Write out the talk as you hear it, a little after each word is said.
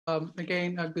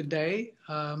Again, a good day.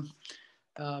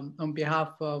 On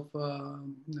behalf of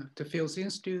the Fields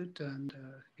Institute and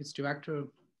its director,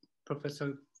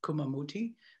 Professor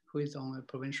Kumamuti, who is on a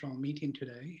provincial meeting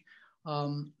today,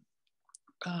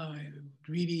 I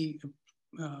really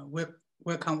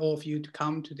welcome all of you to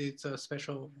come to this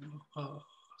special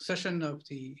session of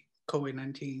the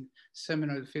COVID-19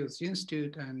 seminar at the Fields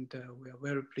Institute, and we are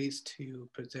very pleased to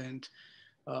present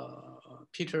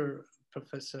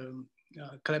Professor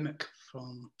Klimek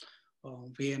from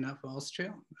Vienna, from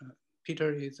Austria.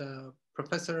 Peter is a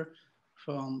professor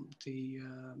from the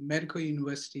Medical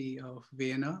University of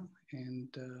Vienna and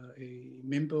a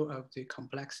member of the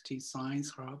Complexity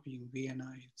Science Hub in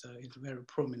Vienna. It's a very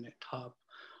prominent hub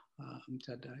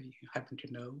that I happen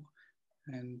to know.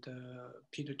 And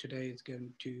Peter today is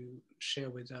going to share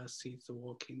with us his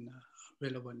work in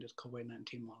relevant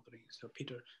COVID-19 modeling. So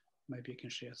Peter, maybe you can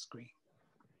share screen.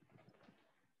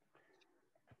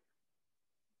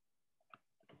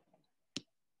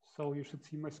 So you should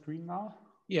see my screen now?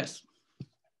 Yes.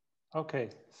 Okay,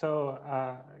 so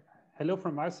hello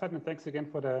from my side, and thanks again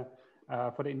for the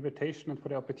invitation and for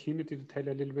the opportunity to tell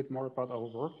you a little bit more about our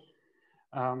work.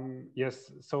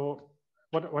 Yes, so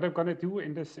what I'm going to do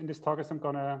in this talk is I'm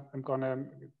gonna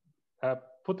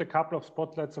put a couple of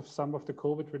spotlights of some of the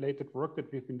COVID-related work that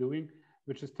we've been doing,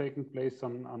 which is taking place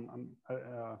on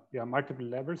multiple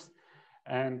levels.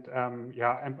 And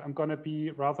I'm going to be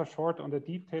rather short on the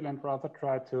detail and rather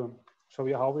try to show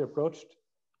you how we approached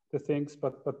the things.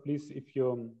 But please, if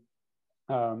you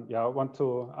want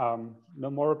to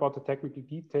know more about the technical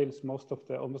details,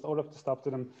 almost all of the stuff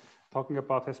that I'm talking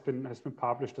about has been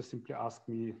published. Just simply ask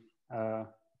me,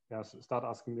 start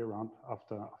asking me around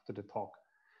after the talk.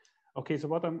 Okay, so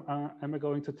what am I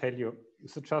going to tell you?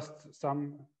 So just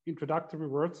some introductory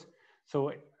words.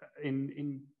 So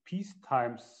in peace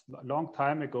times, a long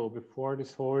time ago, before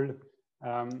this whole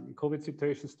COVID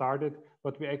situation started,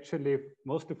 what we actually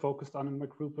mostly focused on in my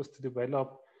group was to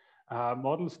develop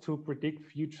models to predict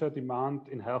future demand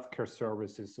in healthcare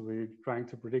services. So we're trying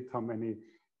to predict how many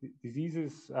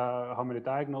diseases, how many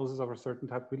diagnoses of a certain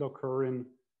type will occur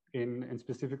in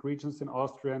specific regions in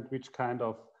Austria, and which kind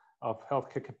of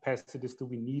healthcare capacities do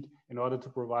we need in order to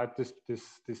provide this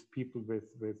people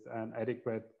with an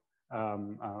adequate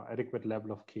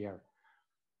level of care.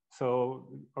 So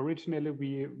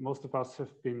originally, most of us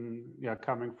have been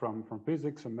coming from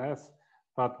physics and math,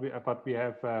 but we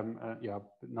have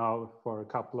now for a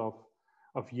couple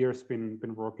of years been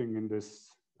working in this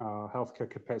healthcare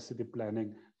capacity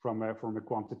planning from a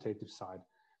quantitative side.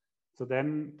 So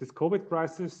then this COVID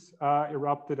crisis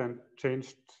erupted and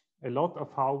changed a lot of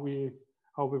how we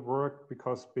work,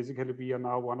 because basically we are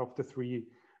now one of the 3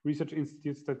 research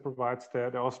institutes that provides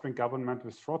the Austrian government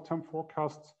with short-term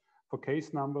forecasts for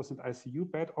case numbers and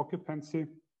ICU bed occupancy.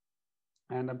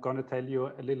 And I'm going to tell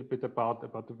you a little bit about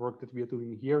the work that we are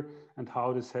doing here and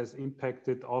how this has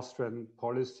impacted Austrian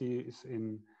policies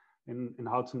in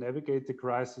how to navigate the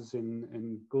crisis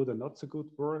in good and not so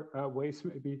good ways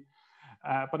maybe.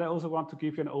 But I also want to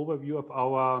give you an overview of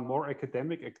our more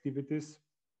academic activities,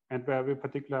 and where we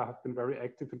particularly have been very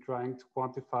active in trying to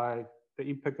quantify the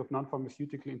impact of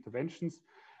non-pharmaceutical interventions.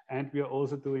 And we are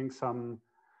also doing some,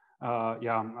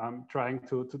 trying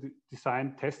to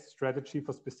design test strategy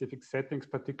for specific settings,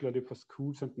 particularly for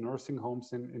schools and nursing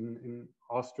homes in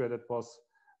Austria. That was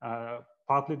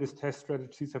partly these test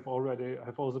strategies have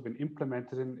also been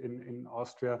implemented in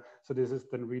Austria. So this is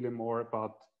then really more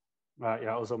about,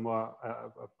 also more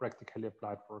practically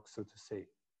applied work, so to say.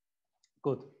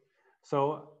 Good.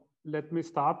 So let me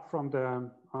start from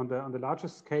on the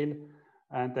largest scale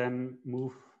and then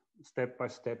move step by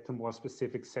step to more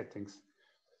specific settings.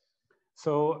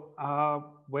 So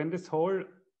when this whole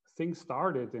thing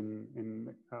started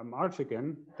in March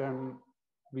again, then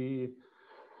we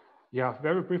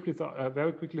very quickly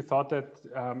thought that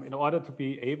in order to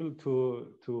be able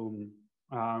to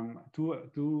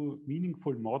do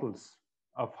meaningful models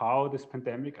of how this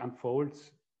pandemic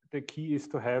unfolds, the key is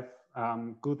to have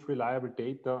good, reliable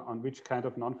data on which kind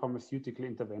of non-pharmaceutical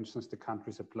interventions the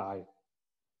countries apply.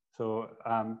 So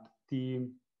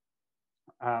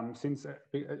since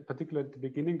particularly at the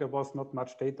beginning, there was not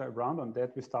much data around on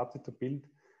that, we started to build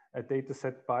a data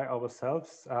set by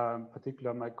ourselves.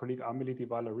 Particularly my colleague Amélie de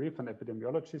Vallarive, an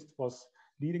epidemiologist, was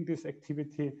leading this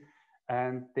activity,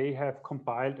 and they have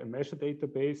compiled a measure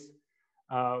database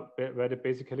where they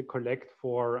basically collect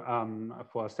for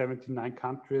 79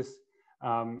 countries.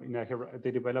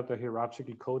 They developed a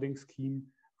hierarchical coding scheme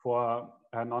for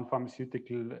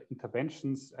non-pharmaceutical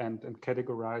interventions and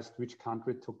categorized which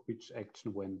country took which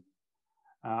action when.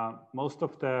 Most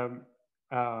of the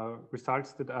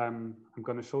results that I'm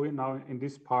going to show you now in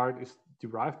this part is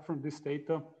derived from this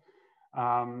data.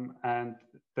 And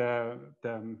the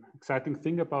exciting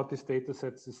thing about these data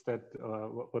sets is that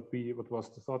what was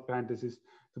the thought behind this is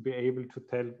to be able to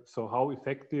tell, so how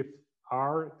effective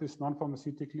are these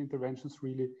non-pharmaceutical interventions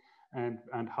really, and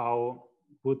how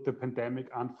would the pandemic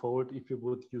unfold if you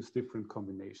would use different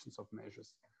combinations of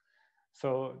measures.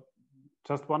 So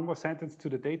just one more sentence to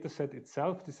the data set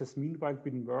itself. This has meanwhile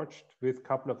been merged with a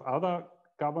couple of other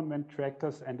government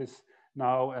trackers and is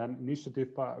now an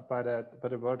initiative by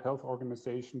the World Health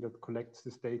Organization that collects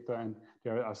this data, and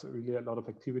there are really a lot of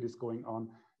activities going on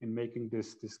in making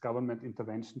this government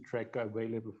intervention tracker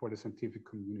available for the scientific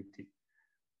community.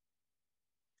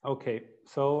 Okay,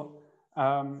 so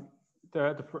in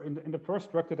the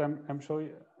first work that I'm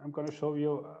going to show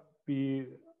you, we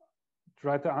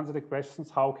try to answer the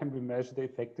questions: how can we measure the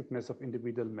effectiveness of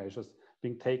individual measures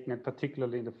being taken, and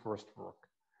particularly in the first work,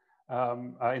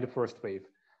 in the first wave.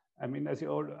 I mean, as you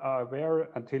all are aware,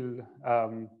 until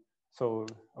so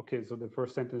the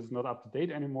first sentence is not up to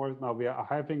date anymore. Now we are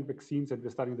having vaccines and we're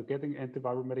starting to getting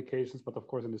antiviral medications, but of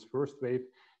course in this first wave,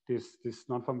 these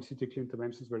non-pharmaceutical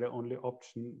interventions were the only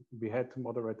option we had to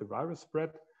moderate the virus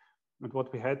spread. And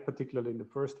what we had particularly in the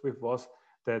first wave was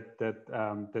that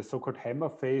the so-called hammer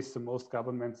phase, so most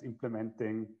governments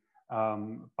implementing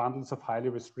bundles of highly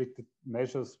restricted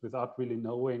measures without really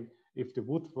knowing if they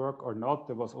would work or not.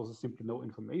 There was also simply no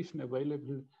information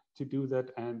available to do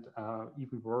that, and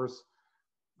even worse,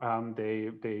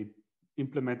 they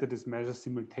implemented these measures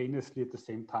simultaneously at the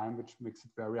same time, which makes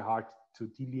it very hard to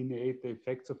delineate the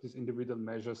effects of these individual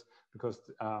measures, because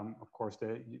of course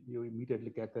you immediately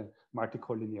get a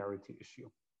multicollinearity issue.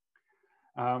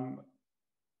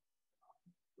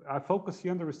 I focus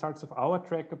here on the results of our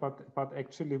tracker, but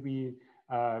actually we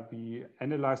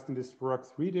analyzed in this work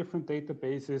 3 different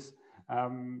databases,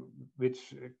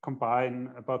 which combine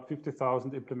about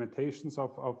 50,000 implementations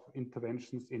of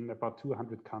interventions in about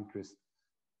 200 countries.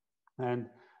 And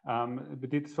we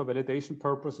did this for validation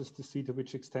purposes to see to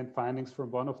which extent findings from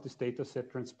one of these data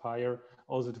sets transpire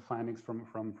also to findings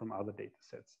from other data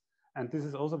sets. And this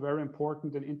is also very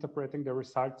important in interpreting the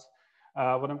results.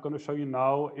 What I'm going to show you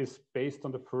now is based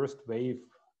on the first wave,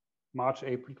 March,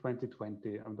 April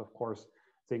 2020. And of course,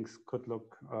 things could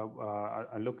look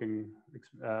are looking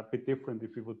a bit different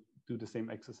if we would do the same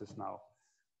exercise now.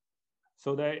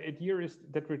 So the idea is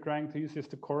that we're trying to use this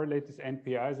to correlate these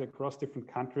NPIs across different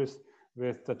countries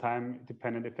with the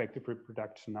time-dependent effective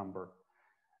reproduction number.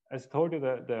 As I told you,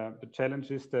 the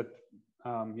challenge is that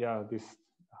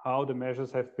how the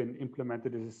measures have been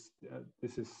implemented is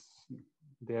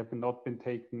they have not been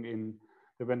taken in.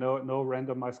 There were no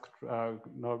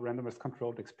randomized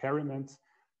controlled experiments.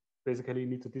 Basically, you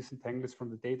need to disentangle this from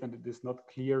the data, and it is not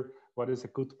clear what is a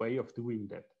good way of doing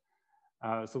that.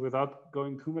 So without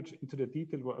going too much into the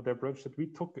detail, the approach that we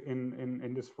took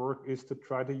in this work is to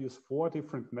try to use 4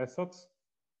 different methods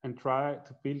and try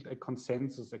to build a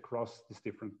consensus across these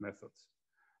different methods.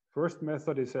 First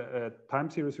method is a time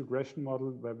series regression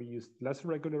model where we used lasso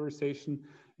regularization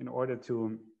in order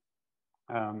to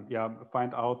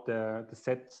find out the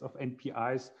sets of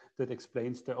NPIs that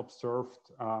explains the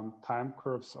observed time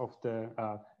curves of the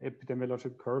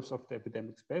epidemiological curves of the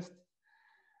epidemics best.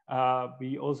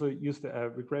 We also used a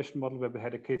regression model where we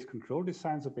had a case control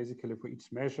design. So basically for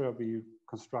each measure, we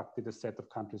constructed a set of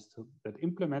countries that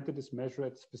implemented this measure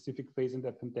at a specific phase in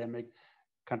the pandemic,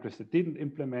 countries that didn't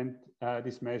implement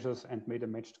these measures, and made a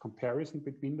matched comparison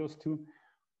between those two.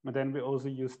 And then we also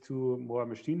used 2 more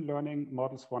machine learning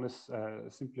models. One is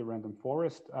simply random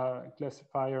forest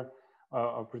classifier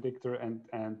or predictor,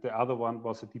 and the other one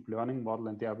was a deep learning model,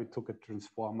 and there we took a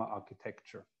transformer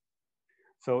architecture.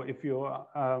 So if you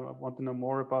want to know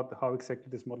more about how exactly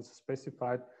this model is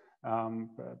specified,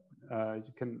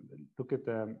 you can look at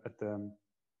the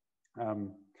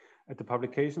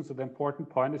publication. So the important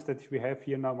point is that we have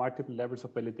here now multiple levels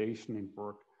of validation in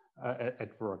work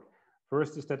at work.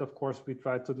 First is that, of course, we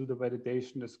try to do the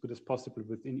validation as good as possible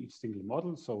within each single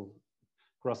model. So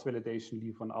cross-validation,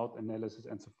 leave one out analysis,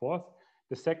 and so forth.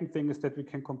 The second thing is that we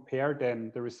can compare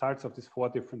then the results of these 4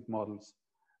 different models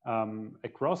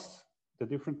across the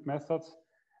different methods.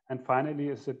 And finally,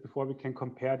 as I said before, we can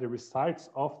compare the results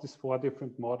of these 4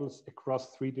 different models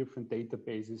across 3 different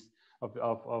databases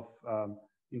of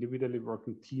individually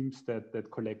working teams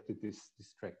that collected these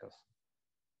trackers.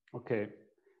 Okay.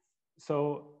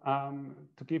 So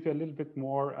to give you a little bit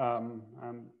more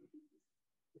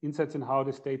insights in how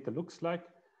this data looks like.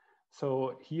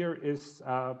 So here is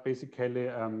basically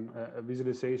a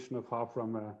visualization of how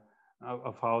from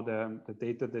how the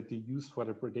data that you use for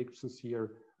the predictions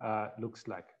here looks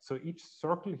like. So each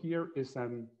circle here is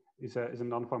a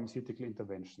non-pharmaceutical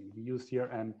intervention. We use here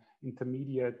an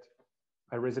intermediate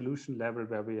resolution level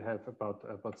where we have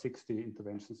about 60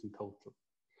 interventions in total.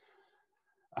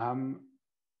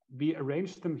 We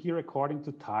arranged them here according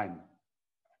to time.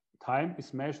 Time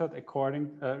is measured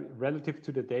according relative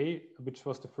to the day, which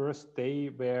was the first day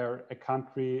where a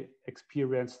country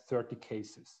experienced 30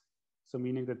 cases. So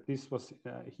meaning that this was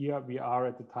here we are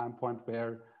at the time point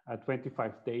where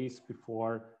 25 days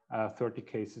before 30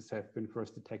 cases have been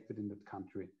first detected in that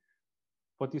country.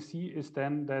 What you see is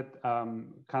then that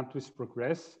countries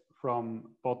progress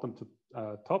from bottom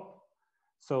to top.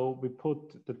 So we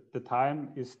put the time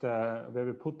is where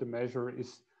we put the measure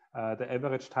is the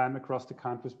average time across the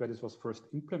countries where this was first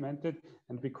implemented,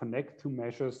 and we connect two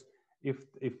measures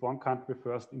if one country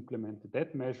first implemented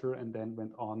that measure and then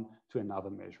went on to another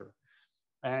measure.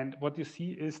 And what you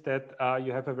see is that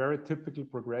you have a very typical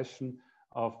progression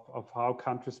of how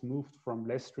countries moved from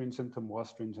less stringent to more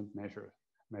stringent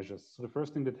measures. So the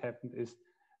first thing that happened is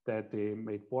that they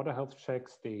made border health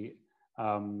checks, the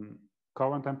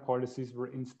quarantine policies were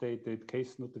instated,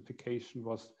 case notification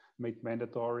was made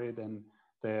mandatory, then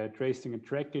the tracing and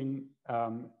tracking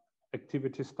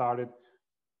activity started.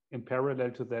 In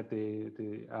parallel to that, they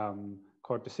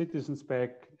called the citizens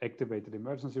back, activated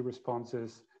emergency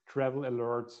responses, travel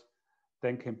alerts,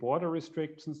 then came border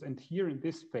restrictions. And here in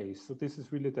this phase, so this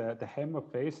is really the hammer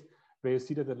phase, where you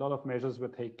see that a lot of measures were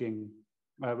taken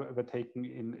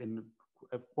in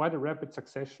quite a rapid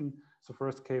succession. So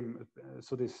first came,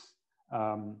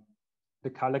 the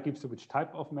color gives you which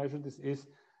type of measure this is.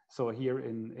 So here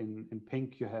in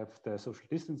pink, you have the social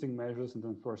distancing measures, and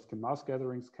then first came mass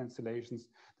gatherings cancellations,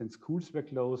 then schools were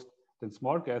closed, then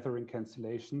small gathering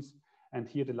cancellations. And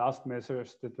here the last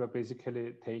measures that were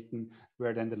basically taken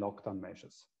were then the lockdown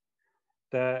measures.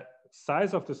 The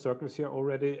size of the circles here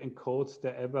already encodes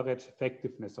the average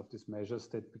effectiveness of these measures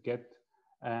that we get.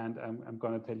 And I'm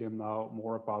going to tell you now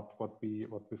more about what we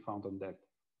found on that.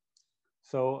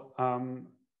 So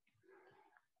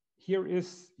here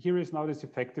is now this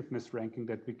effectiveness ranking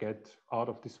that we get out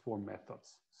of these four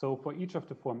methods. So for each of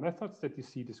the four methods that you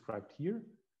see described here,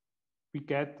 we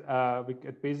get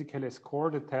basically a score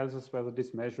that tells us whether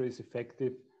this measure is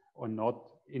effective or not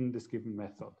in this given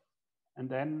method. And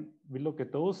then we look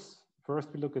at those. First,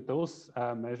 we look at those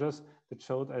measures that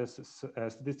showed a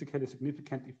statistically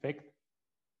significant effect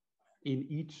in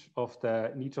each of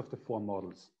the four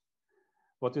models.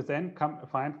 What you then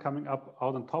find coming up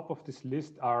out on top of this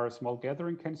list are small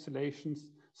gathering cancellations.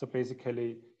 So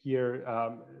basically here,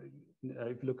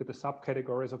 if you look at the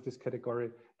subcategories of this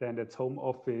category, then that's home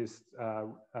office,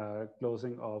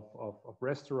 closing of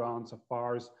restaurants, of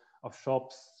bars, of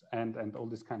shops, and all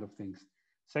these kind of things.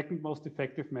 Second most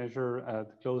effective measure,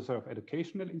 the closure of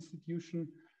educational institution.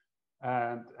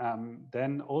 And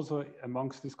then also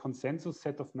amongst this consensus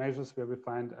set of measures where we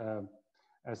find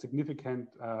a significant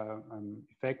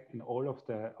effect in all of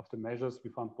the measures,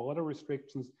 we found border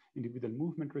restrictions, individual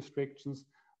movement restrictions,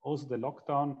 also the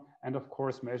lockdown, and of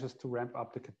course measures to ramp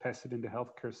up the capacity in the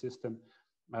healthcare system,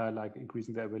 like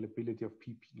increasing the availability of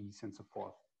PPEs and so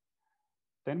forth.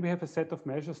 Then we have a set of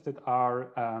measures that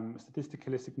are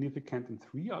statistically significant in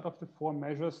 3 out of the 4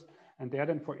 measures. And there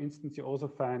then, for instance, you also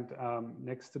find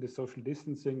next to the social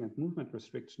distancing and movement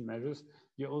restriction measures,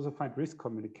 you also find risk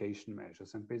communication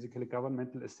measures and basically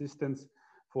governmental assistance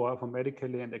for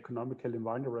medically and economically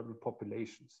vulnerable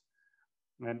populations.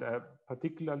 And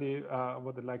particularly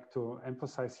what I'd like to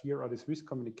emphasize here are these risk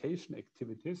communication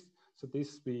activities. So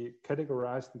this we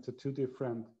categorized into 2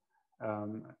 different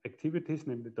activities,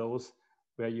 namely those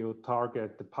where you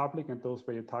target the public and those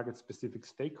where you target specific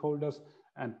stakeholders,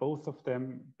 and both of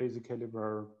them basically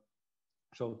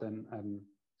showed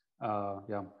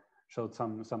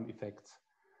some effects.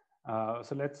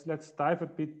 So let's dive a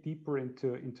bit deeper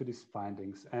into these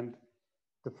findings. And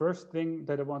the first thing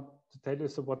that I want to tell you,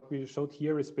 so what we showed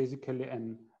here is basically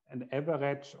an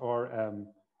average or an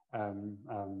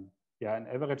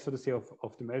average, so to say,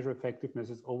 of the measure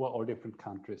effectiveness over all different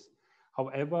countries.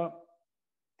 However,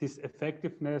 this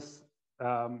effectiveness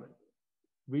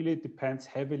really depends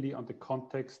heavily on the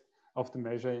context of the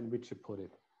measure in which you put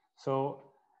it.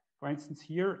 So, for instance,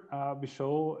 here we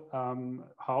show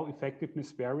how effectiveness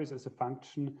varies as a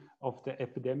function of the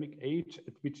epidemic age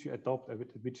at which you adopt, at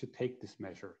which you take this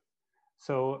measure.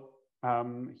 So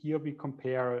here we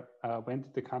compare when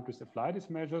did the countries apply these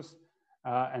measures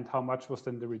and how much was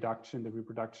then the reduction, the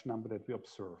reproduction number that we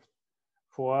observed.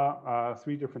 For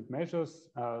 3 different measures,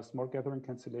 small gathering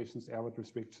cancellations, airport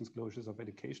restrictions, closures of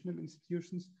educational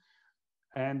institutions.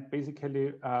 And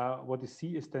basically, what you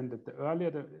see is then that the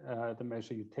earlier the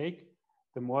measure you take,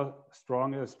 the more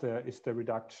stronger is the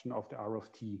reduction of the R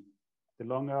of t. The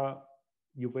longer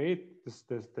you wait,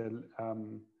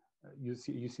 you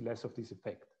see less of this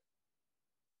effect.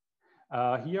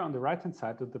 Here on the right-hand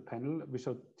side of the panel, we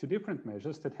show two different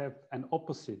measures that have an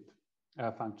opposite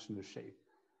functional shape.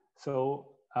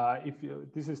 So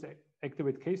this is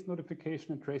activate case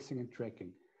notification and tracing and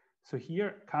tracking. So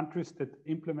here, countries that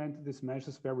implemented these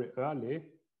measures very early,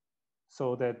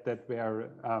 so that were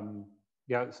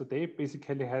so they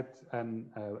basically had an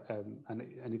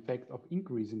effect of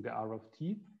increasing the R of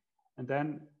t, and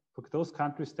then for those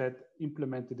countries that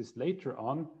implemented this later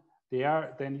on,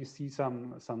 then you see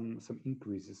some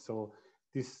increases. So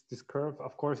this curve,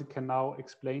 of course, you can now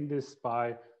explain this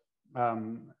by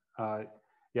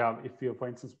if you, for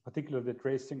instance, particularly the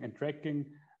tracing and tracking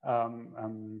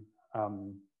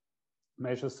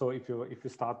measures. So if you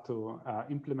start to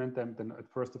implement them, then at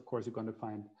first, of course, you're going to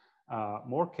find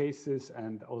more cases,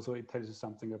 and also it tells you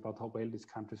something about how well these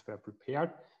countries were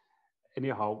prepared.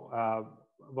 Anyhow,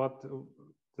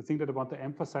 the thing that I want to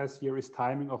emphasize here is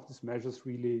timing of these measures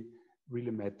really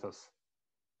matters.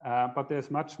 But there's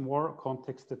much more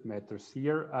context that matters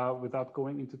here. Without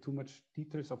going into too much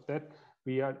details of that,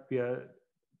 we are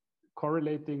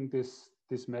correlating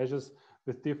these measures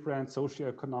with different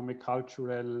socioeconomic,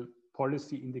 cultural,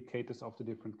 policy indicators of the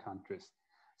different countries.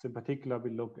 So in particular, we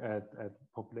look at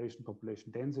population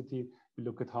density. We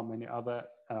look at how many other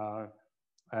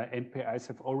NPIs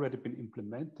have already been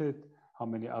implemented, how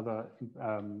many other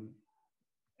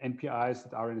NPIs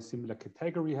that are in a similar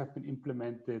category have been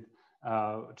implemented,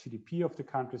 GDP of the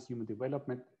countries, Human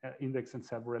Development Index, and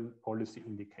several policy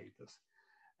indicators.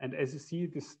 And as you see,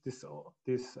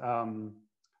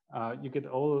 you get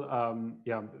all,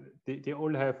 they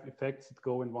all have effects that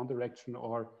go in one direction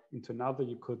or into another.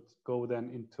 You could go then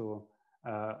into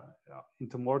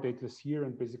more details here,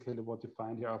 and basically what you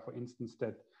find here are, for instance,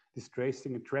 that this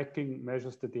tracing and tracking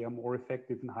measures that they are more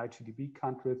effective in high GDP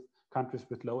countries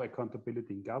with low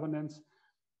accountability in governance.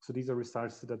 So these are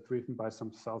results that are driven by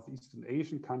some Southeastern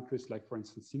Asian countries, like for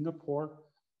instance, Singapore.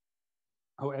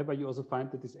 However, you also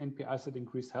find that these NPIs that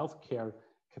increase healthcare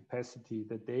capacity,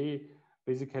 that they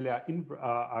basically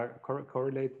are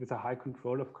correlate with a high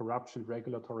control of corruption,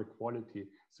 regulatory quality.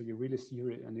 So you really see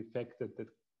an effect that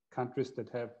countries that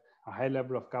have a high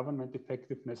level of government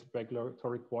effectiveness,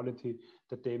 regulatory quality,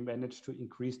 that they manage to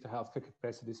increase the healthcare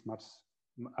capacities much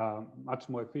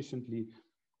more efficiently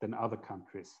than other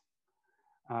countries.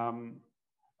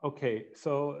 Okay,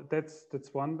 so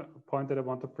that's one point that I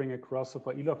want to bring across. So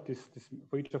for each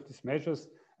of these measures,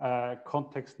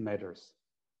 context matters.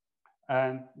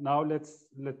 And now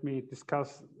let me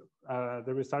discuss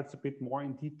the results a bit more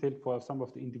in detail for some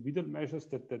of the individual measures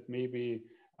that may be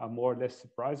more or less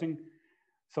surprising.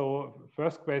 So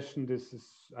first question, this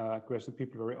is a question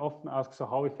people very often ask, so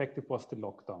how effective was the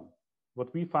lockdown?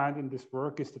 What we find in this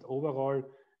work is that overall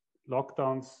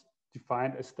lockdowns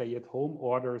defined as stay-at-home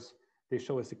orders, they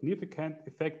show a significant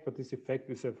effect, but this effect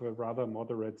is of a rather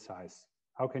moderate size.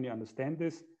 How can you understand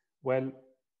this? Well,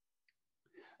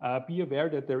 be aware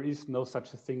that there is no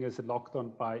such a thing as a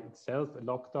lockdown by itself. A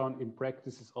lockdown in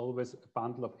practice is always a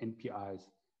bundle of NPIs.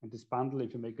 And this bundle,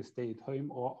 if you make a stay-at-home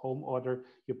order,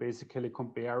 you basically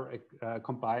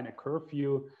combine a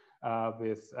curfew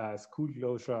with school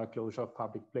closure of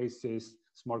public places,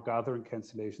 small gathering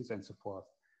cancellations, and so forth.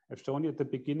 I've shown you at the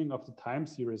beginning of the time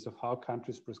series of how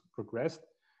countries progressed.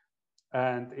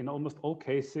 And in almost all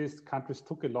cases, countries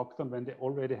took a lockdown when they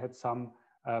already had some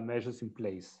measures in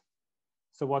place.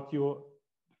 So what you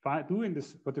find in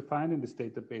this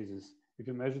databases, if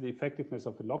you measure the effectiveness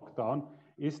of a lockdown,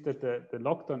 is that the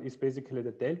lockdown is basically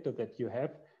the delta that you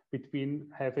have between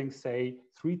having, say,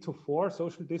 3 to 4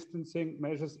 social distancing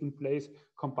measures in place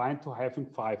combined to having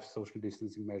 5 social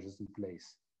distancing measures in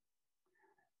place.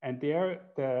 And there,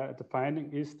 the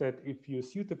finding is that if you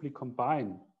suitably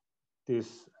combine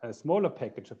this smaller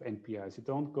package of NPIs, you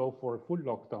don't go for a full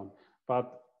lockdown,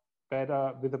 but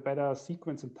with a better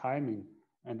sequence and timing,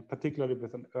 and particularly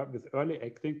with early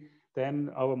acting, then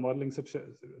our modeling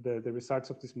the results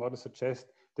of this model suggest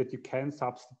that you can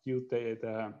substitute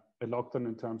the lockdown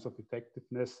in terms of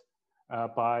effectiveness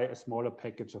by a smaller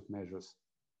package of measures.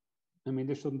 I mean,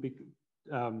 this shouldn't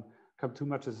come too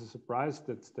much as a surprise.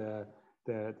 That's the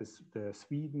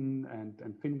Sweden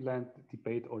and Finland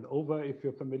debate all over, if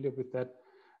you're familiar with that.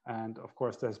 And of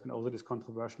course, there's been also this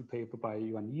controversial paper by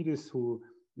Ioannidis, who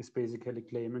is basically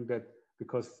claiming that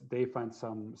because they find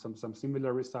some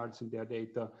similar results in their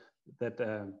data,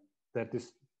 that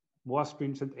this more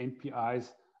stringent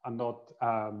NPIs are not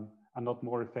are not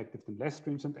more effective than less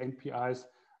stringent NPIs.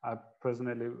 I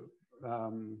personally,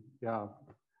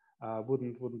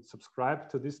 wouldn't subscribe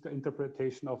to this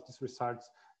interpretation of these results.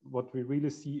 What we really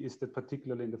see is that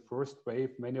particularly in the first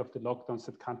wave, many of the lockdowns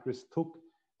that countries took,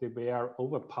 they were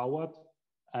overpowered,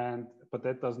 but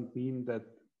that doesn't mean that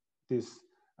this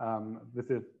with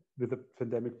the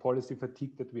pandemic policy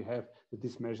fatigue that we have, that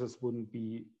these measures wouldn't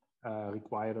be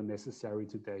required or necessary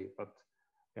today. But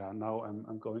yeah, now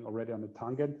I'm going already on a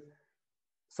tangent.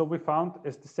 So we found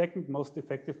as the second most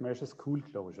effective measure school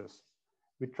closures.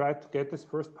 We tried to get this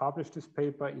first published this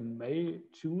paper in May,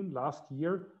 June last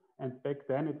year. And back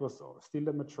then it was still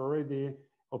a majority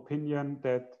opinion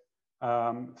that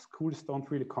schools don't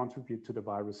really contribute to the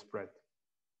virus spread.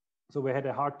 So we had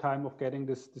a hard time of getting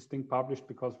this thing published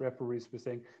because referees were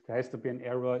saying there has to be an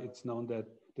error. It's known that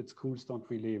schools don't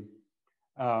really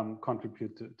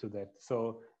contribute to that.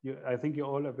 So I think you're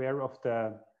all aware of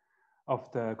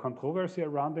the controversy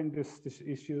surrounding this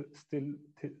issue still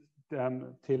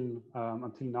until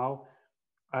now.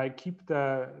 I keep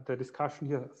the discussion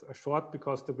here short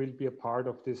because there will be a part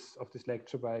of this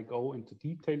lecture where I go into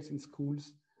details in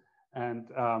schools. And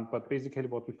but basically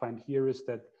what we find here is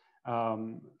that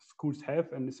schools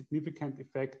have a significant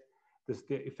effect.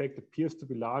 The effect appears to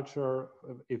be larger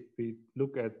if we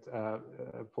look at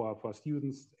for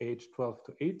students aged 12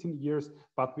 to 18 years,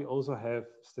 but we also have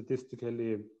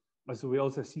statistically, so we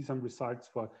also see some results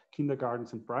for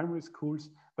kindergartens and primary schools,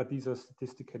 but these are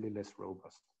statistically less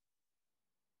robust.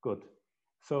 Good.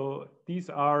 So with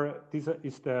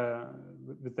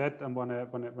that I'm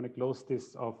wanna close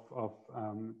this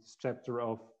this chapter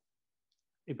of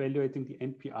evaluating the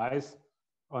NPIs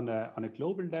on a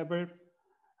global level.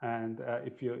 And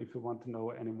if you want to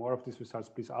know any more of these results,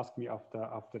 please ask me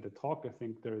after the talk. I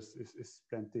think there is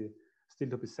plenty still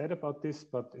to be said about this,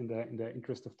 but in the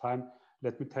interest of time,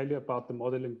 let me tell you about the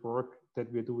modeling work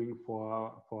that we're doing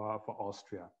for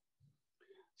Austria.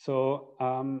 So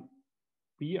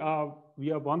we are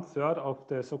 1/3 of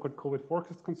the so-called COVID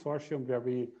forecast consortium, where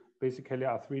we basically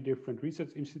are 3 different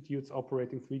research institutes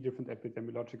operating 3 different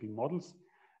epidemiological models.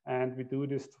 And we do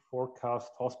this to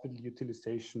forecast hospital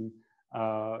utilization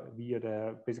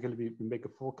basically we make a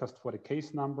forecast for the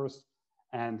case numbers.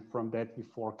 And from that, we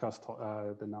forecast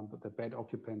the bed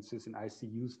occupancies in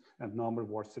ICUs and normal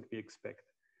wards that we expect.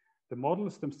 The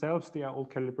models themselves, they are all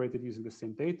calibrated using the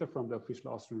same data from the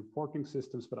official Austrian reporting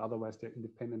systems, but otherwise they're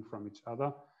independent from each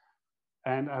other.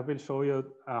 And I will show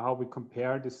you how we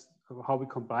compare this, how we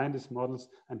combine these models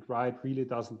and why it really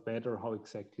doesn't matter how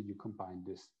exactly you combine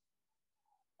this.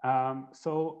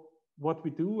 So what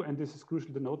we do, and this is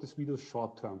crucial to notice, we do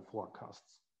short-term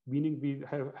forecasts, meaning we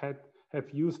have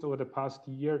used over the past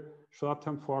year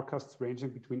short-term forecasts ranging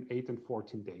between 8 and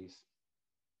 14 days.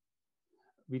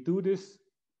 We do this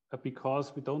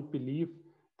because we don't believe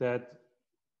that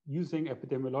using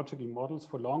epidemiological models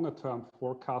for longer-term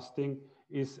forecasting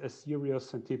is a serious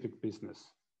scientific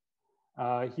business.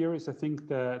 Here is, I think,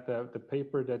 the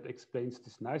paper that explains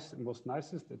this most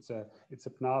nicest. It's a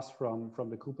PNAS from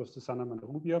the group of Susanna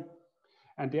Manrubia,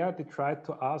 and there they tried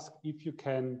to ask if you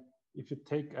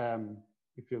take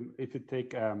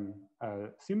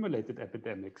simulated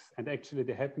epidemics, and actually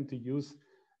they happen to use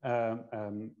a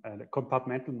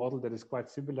compartmental model that is quite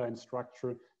similar in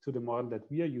structure to the model that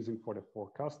we are using for the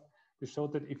forecast. They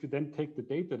showed that if you then take the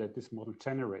data that this model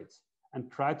generates and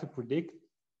try to predict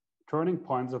turning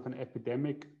points of an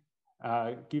epidemic,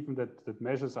 given that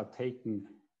measures are taken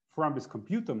from this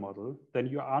computer model, then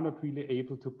you are not really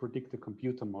able to predict the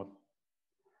computer model.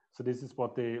 So this is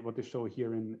what they show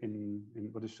here in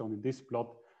what is shown in this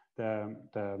plot, the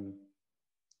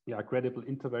credible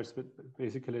intervals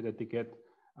basically that they get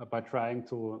by trying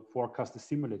to forecast the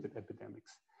simulated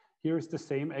epidemics. Here is the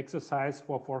same exercise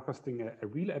for forecasting a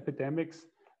real epidemics,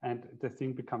 and the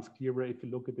thing becomes clearer if you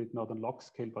look at it not on log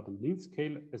scale but on mean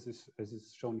scale, as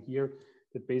is shown here,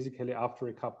 that basically after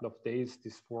a couple of days,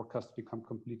 these forecasts become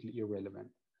completely irrelevant.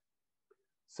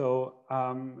 So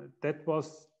that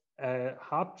was a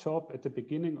hard job at the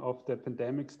beginning of the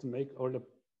pandemics to make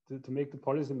the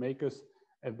policymakers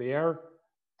aware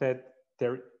that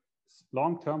their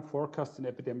long-term forecasts and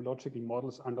epidemiological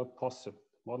models are not possible.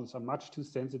 Models are much too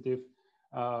sensitive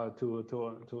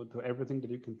to everything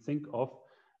that you can think of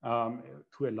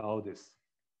to allow this.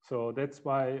 So that's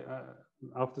why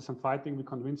after some fighting, we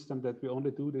convinced them that we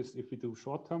only do this if we do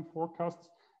short-term forecasts,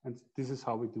 and this is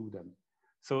how we do them.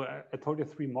 So I told you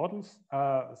 3 models.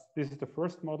 This is the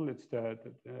first model. It's the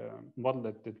model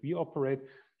that we operate.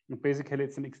 And basically,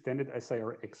 it's an extended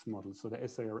SIRX model. So the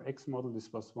SIRX model,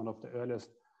 this was one of the earliest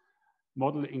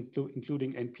model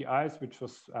including NPIs,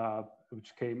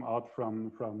 which came out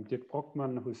from Dirk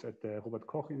Brockmann, who's at the Robert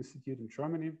Koch Institute in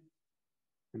Germany.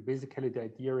 And basically the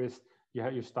idea is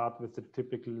you start with the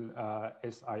typical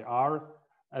SIR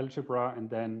algebra, and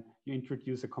then you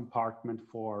introduce a compartment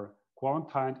for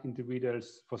quarantined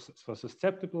individuals, for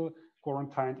susceptible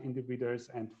quarantined individuals,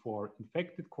 and for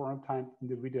infected quarantined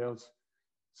individuals.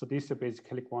 So this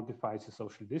basically quantifies the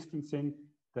social distancing,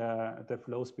 the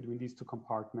flows between these two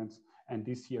compartments. And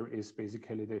this here is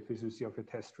basically the efficiency of a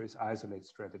test trace isolate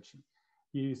strategy.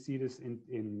 Here you see this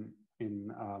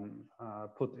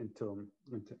put into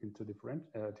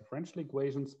differential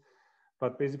equations,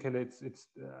 but basically it's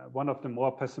one of the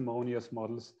more parsimonious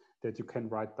models that you can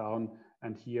write down.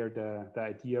 And here the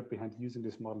idea behind using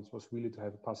these models was really to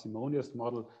have a parsimonious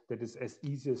model that is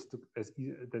easy to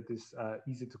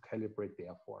calibrate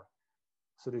therefore.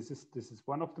 So this is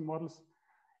one of the models.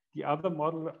 The other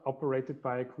model, operated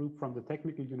by a group from the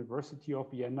Technical University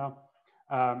of Vienna,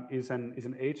 is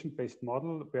an agent-based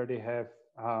model where they have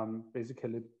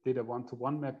basically did a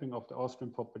one-to-one mapping of the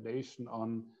Austrian population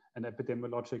on an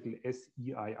epidemiological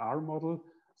SEIR model.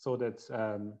 So that's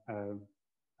a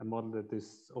model that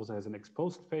also has an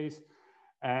exposed phase.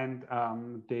 And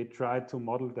they try to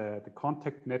model the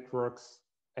contact networks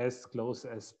as close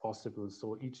as possible.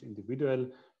 So each individual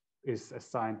is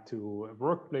assigned to a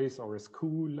workplace or a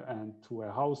school and to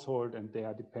a household, and they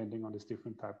are depending on this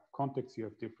different type of contexts. You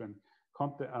have different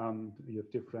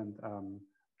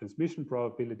transmission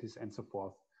probabilities and so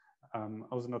forth.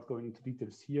 Also not going into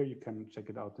details here. You can check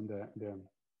it out from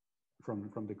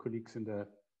the colleagues in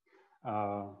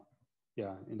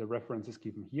the references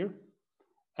given here.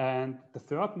 And the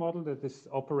third model that is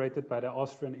operated by the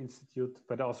Austrian Institute,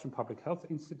 by the Austrian Public Health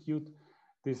Institute.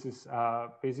 This is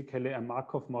basically a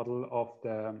Markov model of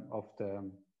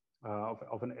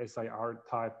an SIR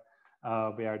type,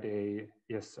 where they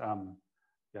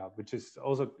which is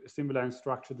also similar in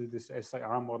structure to this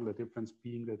SIR model. The difference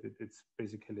being that it's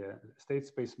basically a state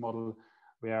space model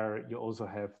where you also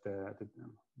have the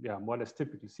more or less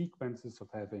typical sequences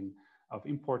of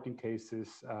importing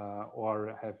cases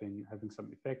or having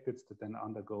some effects that then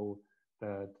undergo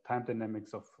the time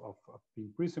dynamics of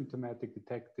being pre-symptomatic,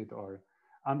 detected or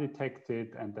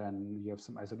undetected, and then you have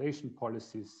some isolation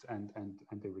policies and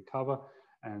they recover.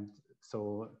 And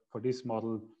so for this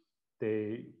model,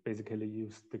 they basically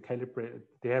use the calibrated,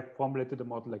 they have formulated a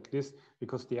model like this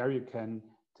because there you can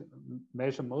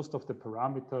measure most of the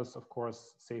parameters, of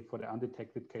course, say for the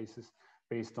undetected cases,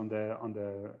 based on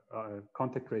the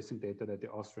contact tracing data that the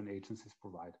Austrian agencies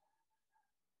provide.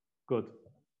 Good.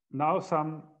 Now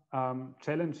some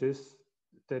challenges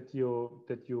that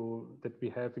we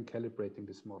have in calibrating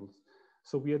these models.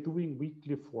 So we are doing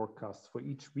weekly forecasts. For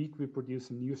each week, we produce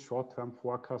a new short-term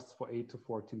forecast for 8 to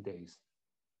 14 days.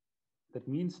 That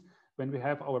means when we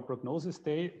have our prognosis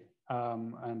day,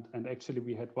 and actually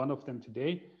we had one of them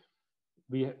today,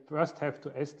 we first have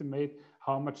to estimate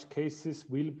how much cases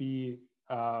will be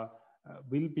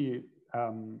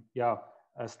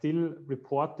still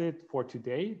reported for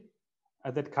today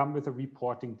that come with a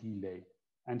reporting delay.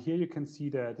 And here you can see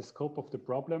the scope of the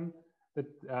problem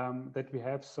that we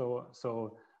have. So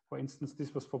for instance,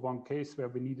 this was for one case where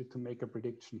we needed to make a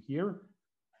prediction here.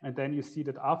 And then you see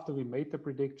that after we made the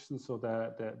prediction, so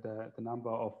the number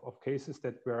of cases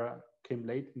that came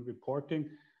late in reporting.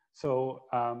 So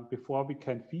before we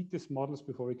can feed these models,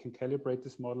 before we can calibrate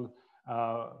this model,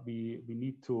 we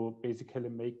need to basically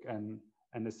make an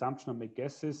assumption or make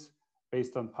guesses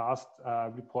based on past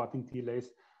reporting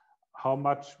delays, how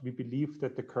much we believe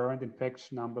that the current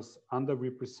infection numbers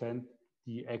underrepresent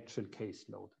the actual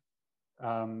caseload.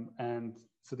 And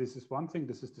so this is one thing.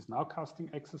 This is this nowcasting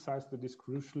exercise that is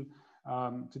crucial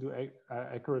to do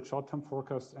accurate short-term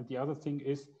forecasts. And the other thing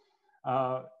is,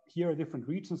 here are different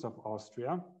regions of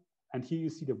Austria. And here you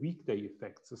see the weekday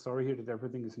effect. So sorry here that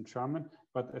everything is in German,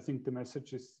 but I think the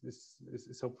message is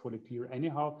hopefully clear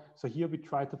anyhow. So here we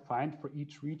try to find for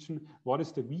each region, what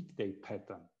is the weekday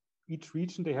pattern? Each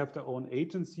region, they have their own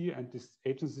agency, and these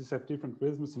agencies have different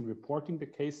rhythms in reporting the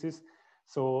cases.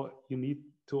 So you need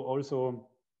to also,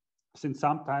 since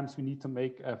sometimes we need to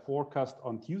make a forecast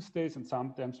on Tuesdays and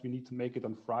sometimes we need to make it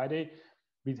on Friday,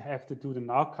 we have to do the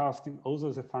nowcasting also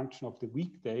as a function of the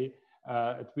weekday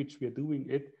at which we are doing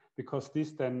it, because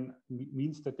this then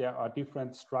means that there are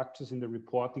different structures in the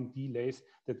reporting delays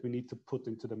that we need to put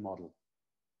into the model.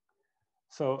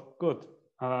 So good.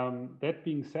 That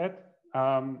being said,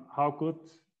 how good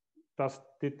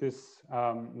did this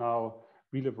now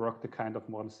really work, the kind of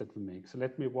models that we make? So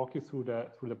let me walk you through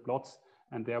the plots,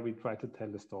 and there we try to tell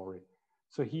the story.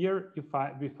 So here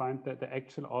we find that the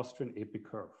actual Austrian epi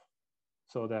curve.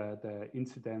 So the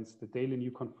incidence, the daily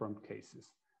new confirmed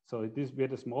cases. So we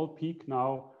had a small peak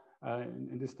now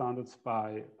in the standards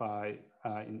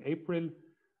in April.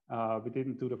 We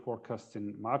didn't do the forecasts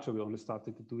in March, or we only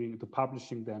started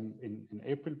publishing them in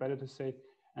April, better to say.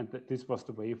 And this was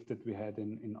the wave that we had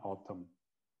in autumn.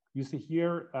 You see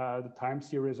here the time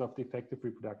series of the effective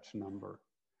reproduction number.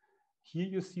 Here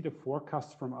you see the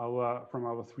forecast from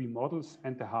our 3 models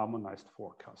and the harmonized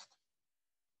forecast.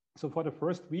 So for the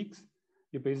first weeks,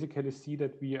 you basically see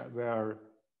that we were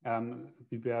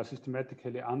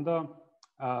systematically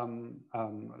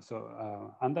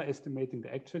underestimating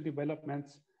the actual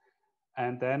developments.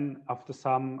 And then after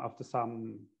some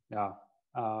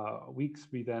weeks,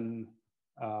 we then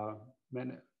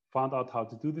found out how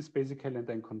to do this basically, and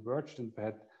then converged, and we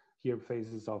had here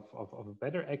phases of a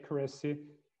better accuracy.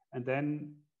 And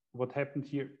then what happened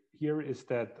here is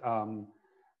that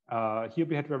here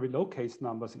we had very low case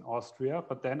numbers in Austria,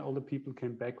 but then all the people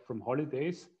came back from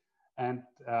holidays, and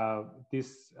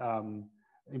this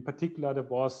in particular there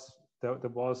was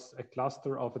a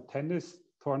cluster of a tennis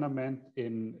tournament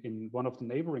in one of the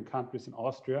neighboring countries in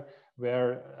Austria,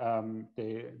 where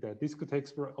the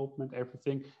discotheques were open and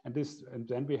everything, and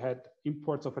then we had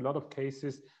imports of a lot of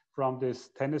cases from this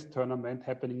tennis tournament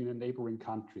happening in a neighboring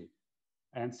country.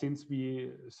 And since we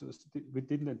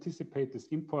didn't anticipate this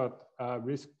import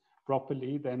risk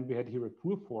properly, then we had here a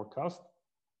poor forecast,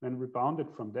 then rebounded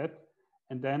from that.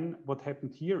 And then what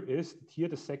happened here is here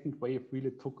the second wave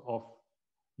really took off.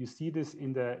 You see this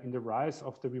in the rise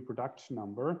of the reproduction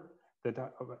number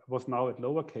that was now at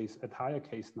higher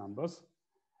case numbers.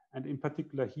 And in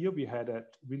particular here, we had a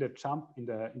really jump in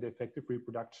the effective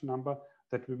reproduction number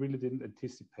that we really didn't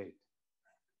anticipate.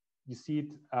 You see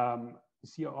it, you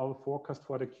see our forecast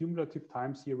for the cumulative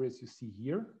time series you see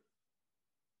here.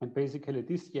 And basically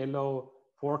this yellow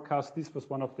forecast, this was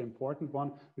one of the important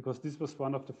one, because this was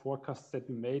one of the forecasts that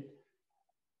we made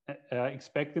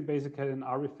expecting basically an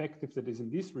R effective that is in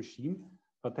this regime,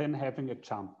 but then having a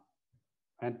jump.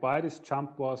 And why this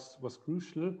jump was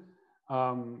crucial,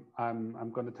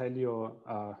 I'm going to tell you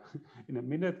in a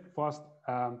minute first.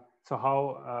 So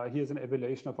how here's an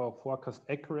evaluation of our forecast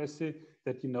accuracy,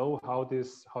 that you know how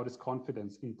this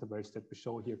confidence intervals that we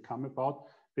show here come about.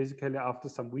 Basically, after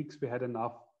some weeks, we had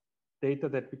enough data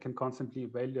that we can constantly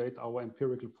evaluate our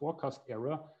empirical forecast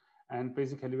error. And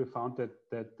basically, we found that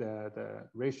the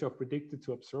ratio of predicted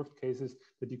to observed cases,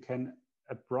 that you can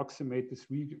approximate this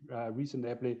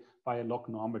reasonably by a log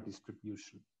normal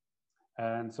distribution.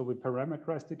 And so we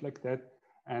parameterized it like that.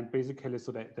 And basically,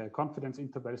 so the confidence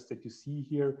intervals that you see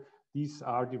here, these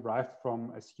are derived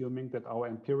from assuming that our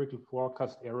empirical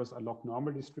forecast errors are log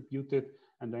normal distributed,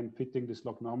 and then fitting these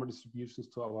log normal distributions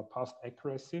to our past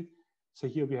accuracy. So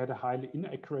here we had a highly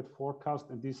inaccurate forecast,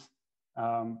 and this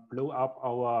blow up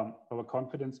our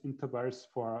confidence intervals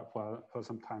for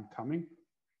some time coming.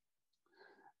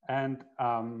 And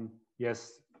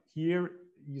yes, here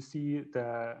you see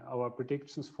our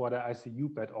predictions for the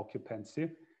ICU bed occupancy.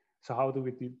 So how do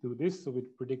we do this? So we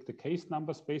predict the case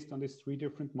numbers based on these 3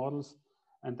 different models,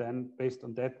 and then based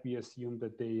on that we assume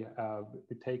that we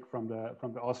take from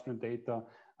the Austrian data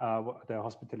the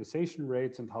hospitalization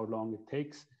rates and how long it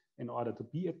takes in order to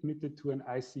be admitted to an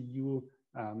ICU.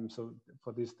 So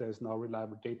for this, there's now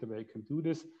reliable data where you can do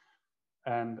this.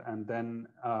 And then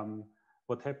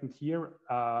what happened here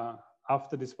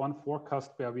after this one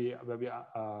forecast where we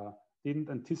didn't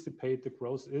anticipate the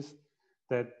growth is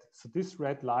that, so this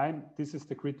red line, this is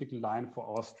the critical line for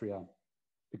Austria,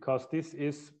 because this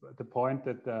is the point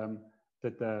that the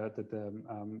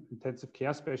intensive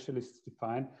care specialists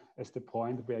define as the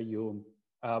point where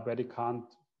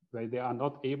they are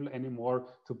not able anymore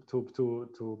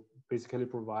to basically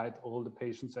provide all the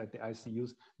patients at the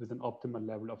ICUs with an optimal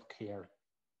level of care.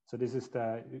 So this is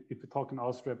if we talk in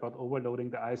Austria about overloading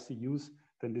the ICUs,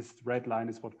 then this red line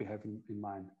is what we have in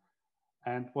mind.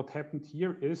 And what happened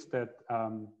here is that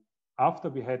after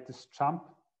we had this jump,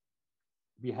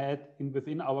 we had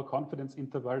within our confidence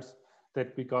intervals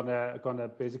that we're gonna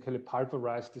basically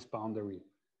pulverize this boundary.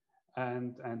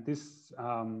 And this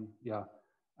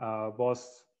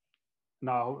was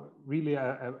now really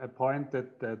a point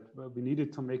that we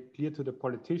needed to make clear to the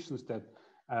politicians that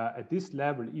at this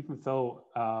level, even though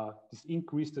this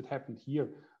increase that happened here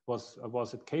was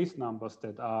at case numbers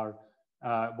that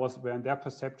were in their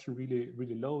perception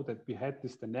really low, that we had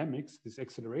this dynamics, this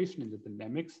acceleration in the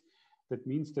dynamics. That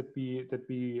means that we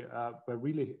were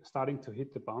really starting to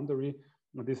hit the boundary.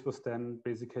 And this was then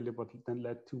basically what then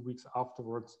led 2 weeks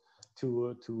afterwards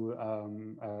to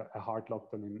a hard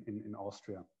lockdown in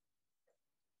Austria.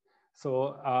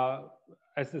 So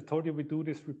as I told you, we do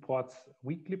these reports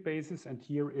weekly basis, and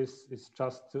here is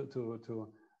just to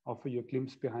offer you a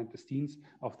glimpse behind the scenes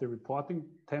of the reporting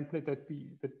template that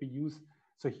we use.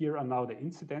 So here are now the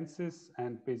incidences,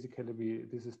 and basically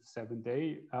this is the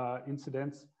 7-day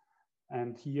incidence.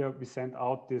 And here we send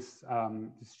out this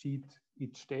sheet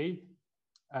each day.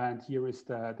 And here is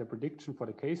the prediction for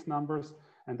the case numbers.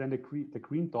 And then the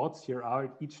green dots here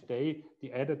are each day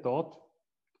the added dot,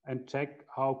 and check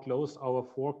how close our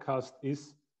forecast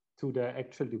is to the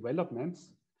actual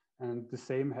developments. And the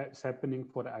same is happening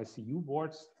for the ICU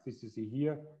wards. This is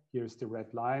here. Here's the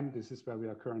red line. This is where we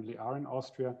are currently in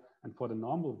Austria. And for the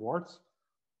normal wards,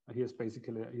 here's by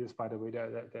the way,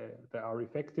 they are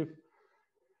effective.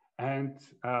 And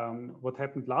what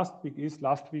happened last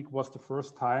week was the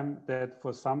first time that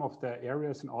for some of the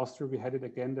areas in Austria, we had it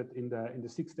again that in the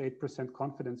 6 to 8%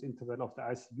 confidence interval of the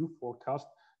ICU forecast,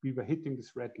 we were hitting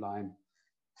this red line.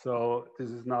 So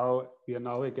this is now, we are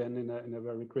now again in a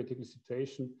very critical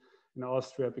situation in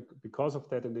Austria because of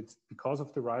that, and it's because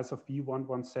of the rise of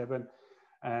B117.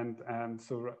 And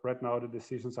so right now the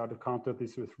decisions are to counter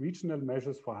this with regional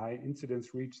measures for high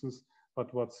incidence regions.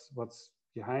 But what's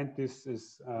behind this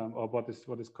is, or what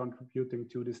is contributing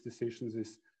to these decisions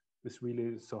is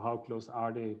really, so how close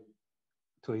are they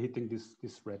to hitting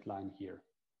this red line here?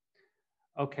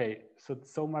 Okay,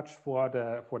 so much for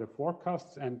the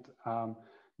forecasts, and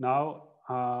now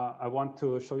I want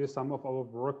to show you some of our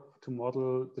work to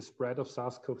model the spread of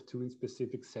SARS-CoV-2 in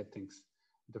specific settings.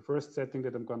 The first setting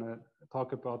that I'm going to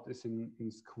talk about is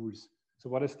in schools. So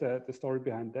what is the story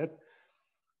behind that?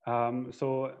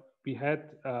 So we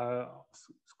had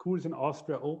schools in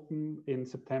Austria open in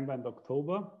September and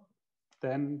October.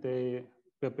 Then they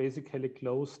were basically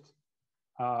closed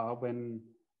when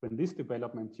this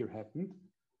development here happened.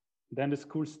 Then the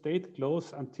school stayed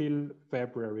closed until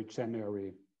February,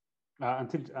 January,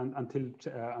 until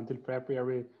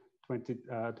February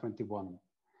 2021.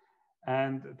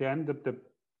 And then the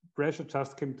pressure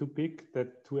just came too big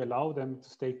that to allow them to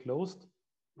stay closed.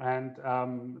 And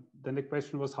then the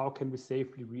question was, how can we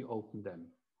safely reopen them?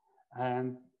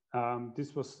 And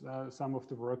this was some of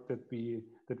the work that we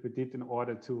did in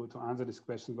order to answer this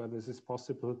question, whether this is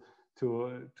possible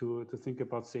to think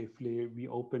about safely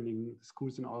reopening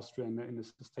schools in Austria in a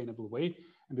sustainable way.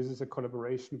 And this is a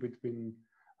collaboration between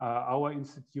our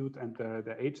institute and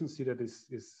the agency that is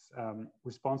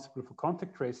responsible for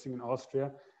contact tracing in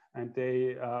Austria. And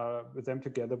they, with them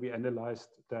together, we analyzed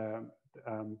the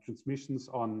transmissions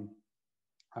on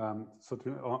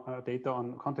data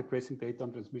on contact tracing data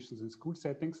on transmissions in school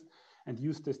settings, and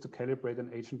used this to calibrate an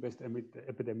agent-based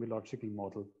epidemiological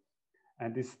model.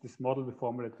 And this model we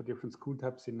formulate for different school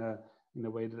types in a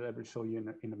way that I will show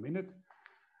you in a minute.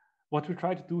 What we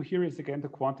try to do here is again to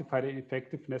quantify the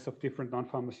effectiveness of different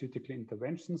non-pharmaceutical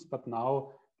interventions, but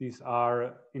now these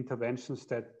are interventions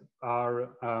that are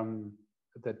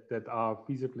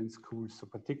feasible in schools. So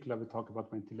particularly we talk about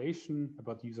ventilation,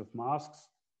 about use of masks,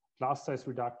 class size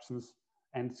reductions,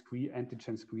 and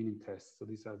antigen screening tests. So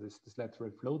these are this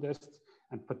lateral flow tests,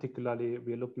 and particularly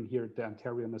we are looking here at the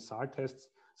anterior nasal tests.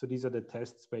 So these are the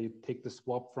tests where you take the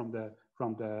swab from the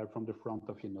front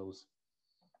of your nose.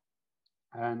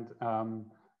 And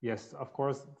yes, of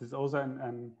course, this is also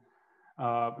an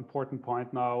important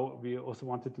point now. We also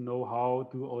wanted to know how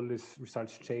do all these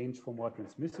results change for more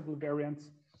transmissible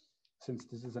variants, since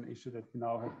this is an issue that we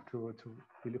now have to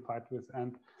really fight with.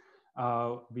 And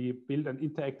we built an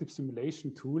interactive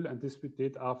simulation tool, and this we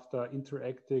did after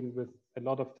interacting with a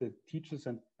lot of the teachers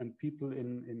and people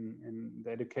in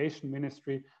the education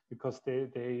ministry, because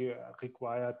they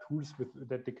require tools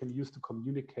that they can use to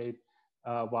communicate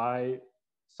why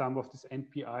some of these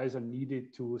NPIs are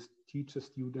needed to teach the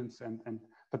students and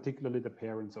particularly the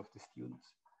parents of the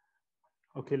students.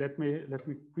 Okay, let me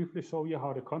briefly show you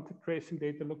how the contact tracing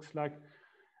data looks like.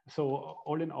 So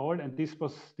all in all, and this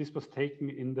was taken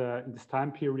in this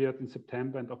time period in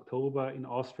September and October in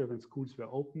Austria when schools were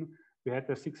open. We had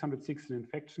the 616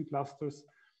 infection clusters,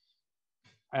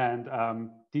 and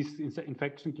these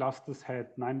infection clusters had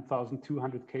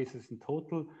 9,200 cases in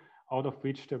total, out of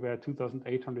which there were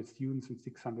 2,800 students and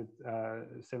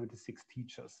 676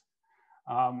 teachers.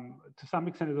 To some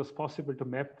extent, it was possible to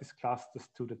map these clusters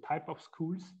to the type of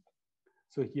schools.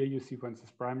 So here you see, for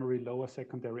instance, primary, lower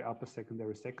secondary, upper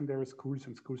secondary, secondary schools,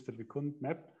 and schools that we couldn't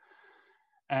map.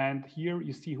 And here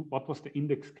you see what was the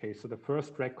index case, so the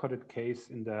first recorded case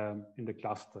in the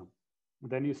cluster.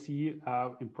 And then you see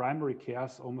in primary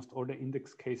cares, almost all the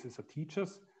index cases are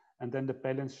teachers, and then the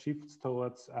balance shifts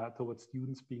towards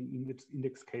students being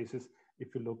index cases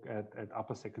if you look at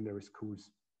upper secondary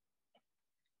schools.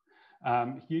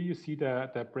 Here you see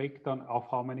the breakdown of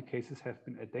how many cases have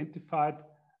been identified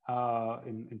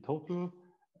in total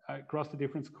across the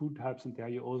different school types. And there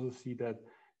you also see that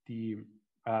the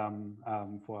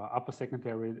for upper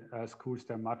secondary schools,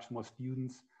 there are much more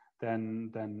students than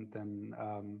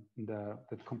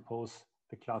that compose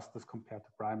the clusters compared to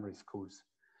primary schools.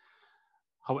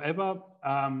 However,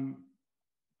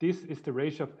 this is the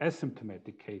ratio of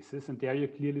asymptomatic cases, and there you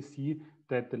clearly see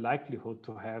that the likelihood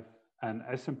to have an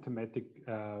asymptomatic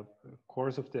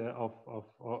course of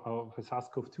a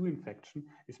SARS-CoV-2 infection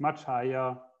is much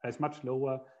higher, is much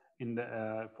lower in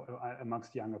the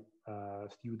amongst younger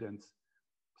students.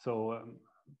 So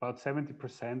about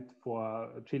 70% for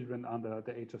children under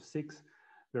the age of 6,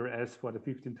 whereas for the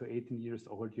 15 to 18 years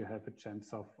old, you have a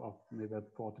chance of maybe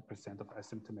 40% of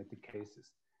asymptomatic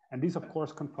cases. And this, of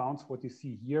course, confounds what you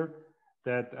see here,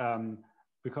 that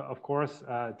because, of course,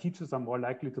 teachers are more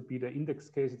likely to be the index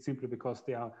case. It's simply because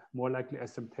they are more likely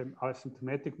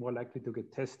asymptomatic, more likely to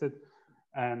get tested,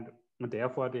 and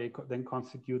therefore they then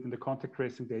constitute in the contact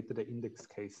tracing data the index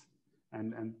case.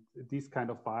 And these kind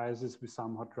of biases, we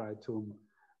somehow try to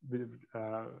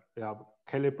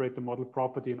calibrate the model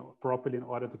properly in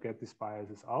order to get these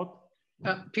biases out.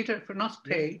 Peter, for next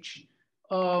page,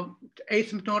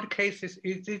 asymptomatic cases,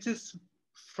 is this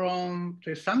from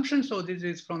the assumptions or this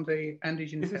is from the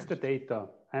antigen This test? is the data.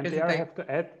 And there I have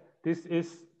to add, this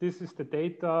is the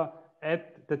data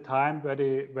at the time where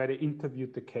they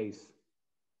interviewed the case.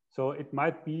 So it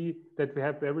might be that we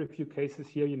have very few cases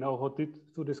here, you know, who did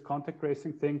do this contact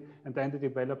tracing thing, and then they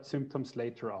developed symptoms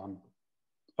later on.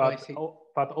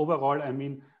 But overall, I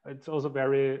mean, it's also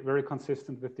very, very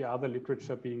consistent with the other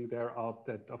literature being there out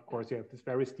that, of course, you have this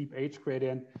very steep age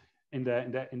gradient in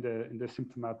the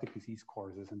symptomatic disease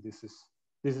courses, and this is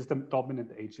the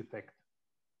dominant age effect.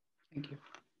 Thank you.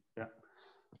 Yeah.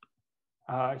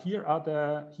 Here are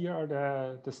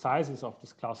the sizes of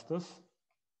these clusters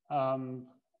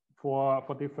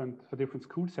for different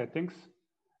school settings.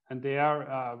 And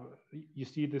there you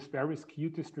see this very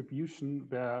skewed distribution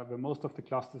where most of the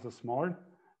clusters are small,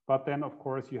 but then of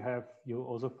course you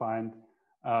also find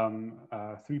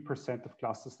 3% of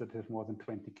clusters that have more than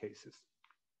 20 cases.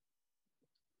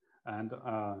 And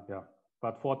yeah,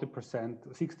 but 40%,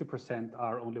 60%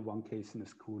 are only one case in a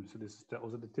school. So this is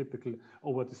also the typical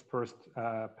over dispersed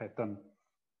pattern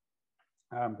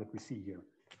that we see here.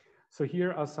 So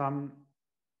here are some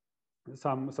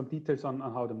details on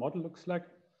how the model looks like.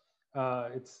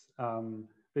 It's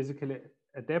basically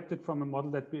adapted from a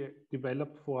model that we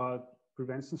developed for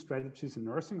prevention strategies in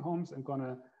nursing homes. I'm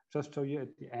gonna just show you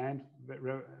at the end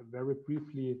very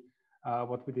briefly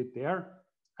what we did there.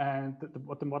 And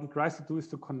what the model tries to do is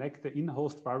to connect the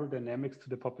in-host viral dynamics to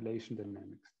the population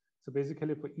dynamics. So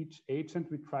basically for each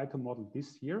agent, we try to model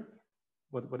this here.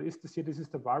 What is this here? This is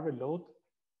the viral load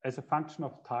as a function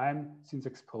of time since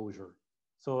exposure.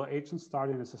 So agents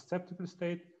start in a susceptible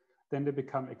state, then they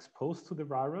become exposed to the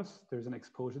virus. There's an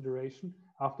exposure duration.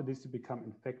 After this, they become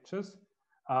infectious.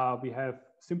 We have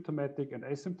symptomatic and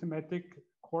asymptomatic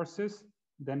courses,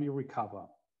 then you recover.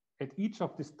 At each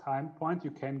of this time point,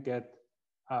 you can get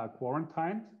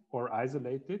quarantined or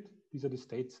isolated. These are the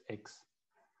states X.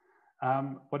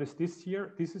 What is this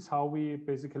here? This is how we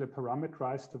basically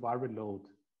parameterize the viral load.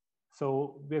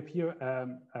 So we have here a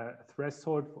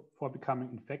threshold for becoming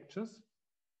infectious,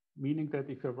 meaning that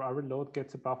if your viral load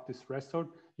gets above this threshold,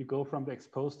 you go from the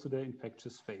exposed to the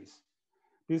infectious phase.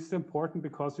 This is important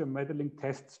because you're modeling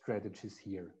test strategies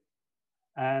here.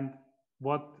 And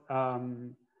what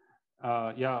the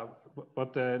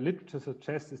literature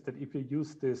suggests is that if you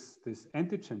use this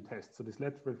antigen test, so these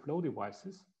lateral flow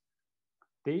devices,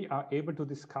 they are able to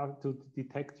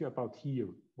detect you about here,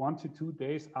 1 to 2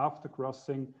 days after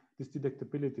crossing this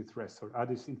detectability threshold, or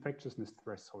this infectiousness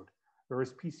threshold.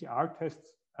 Whereas PCR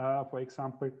tests, for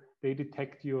example, they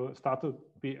detect you,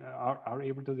 are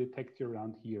able to detect you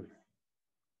around here.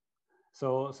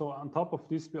 So on top of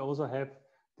this, we also have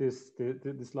this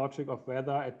logic of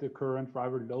whether at the current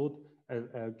viral load,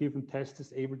 a given test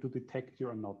is able to detect you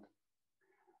or not.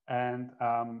 And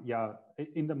yeah,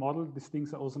 in the model, these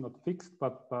things are also not fixed,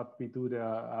 but we do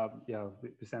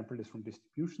we sample this from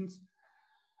distributions.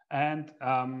 And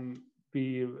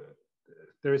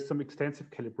there is some extensive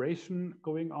calibration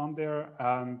going on there,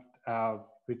 and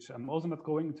which I'm also not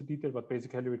going into detail, but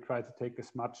basically we try to take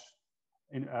as much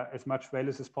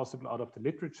values as possible out of the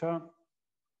literature.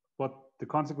 What the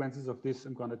consequences of this,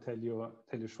 I'm going to tell you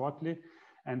shortly.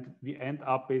 And we end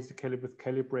up basically with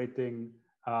calibrating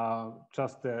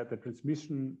just the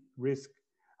transmission risk,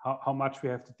 how much we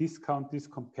have to discount this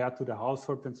compared to the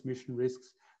household transmission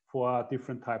risks for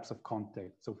different types of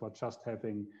contact. So for just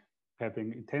having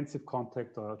having intensive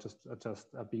contact or just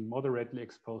being moderately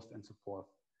exposed and so forth.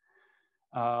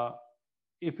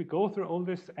 If we go through all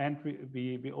this and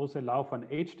we also allow for an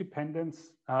age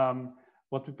dependence,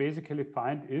 what we basically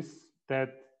find is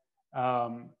that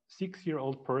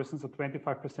 6-year-old persons are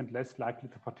 25% less likely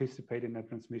to participate in a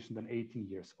transmission than 18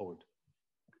 years old.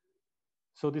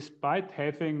 So despite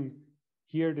having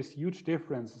here this huge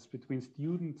differences between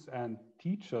students and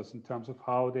teachers in terms of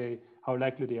how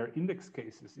likely they are index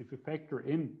cases, if you factor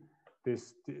in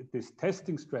this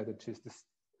testing strategies,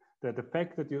 the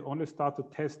fact that you only start to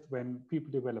test when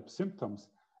people develop symptoms,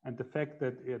 and the fact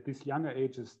that at these younger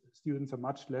ages students are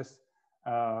much less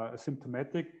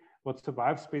symptomatic, what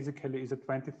survives basically is a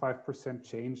 25%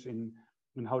 change in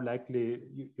how likely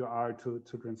you are to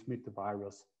transmit the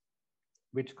virus,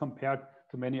 which compared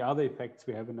to many other effects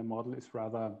we have in the model is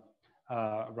rather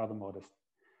modest.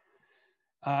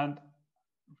 And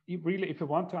really, if you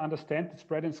want to understand the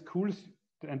spread in schools,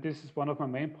 and this is one of my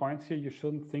main points here, you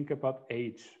shouldn't think about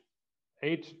age.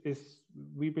 Age is,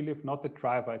 we believe, not the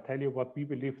driver. I tell you what we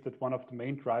believe that one of the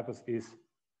main drivers is.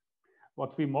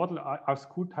 What we model are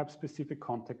school type specific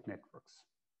contact networks.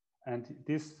 And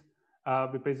this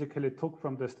we basically took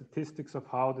from the statistics of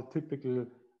how the typical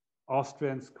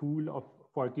Austrian school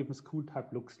for a given school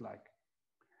type looks like.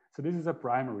 So this is a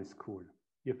primary school.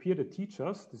 You have here the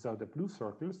teachers, these are the blue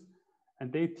circles,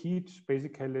 and they teach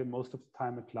basically most of the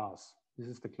time a class. This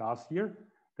is the class here.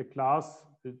 The class,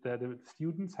 the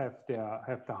students have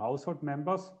the household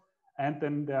members, and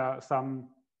then there are some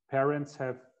parents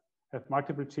have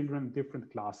multiple children in different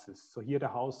classes. So here the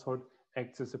household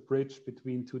acts as a bridge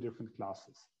between two different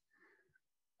classes.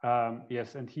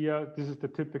 Yes, and here, this is the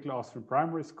typical Austrian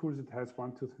primary schools. It has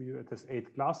 1, 2, 3, it has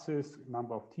 8 classes,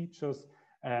 number of teachers,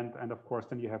 and of course,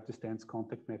 then you have this dense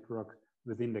contact network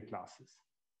within the classes.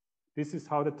 This is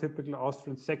how the typical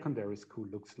Austrian secondary school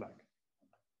looks like.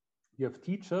 You have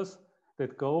teachers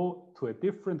that go to a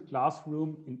different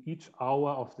classroom in each hour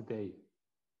of the day.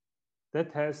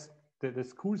 That has, the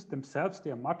schools themselves, they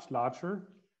are much larger,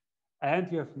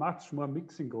 and you have much more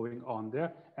mixing going on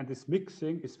there. And this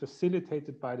mixing is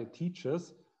facilitated by the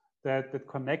teachers that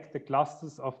connect the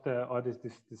clusters of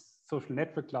this social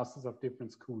network clusters of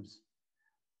different schools.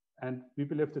 And we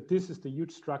believe that this is the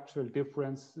huge structural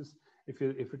differences. If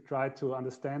you try to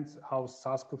understand how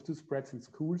SARS-CoV-2 spreads in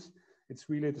schools, it's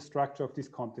really the structure of these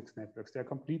context networks. They're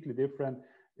completely different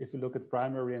if you look at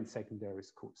primary and secondary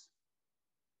schools.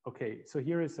 Okay, so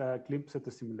here is a glimpse at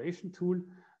the simulation tool.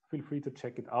 Feel free to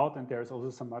check it out. And there's also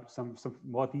some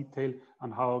more detail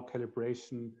on how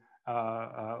calibration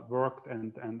worked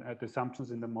and the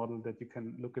assumptions in the model that you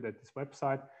can look at this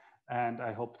website. And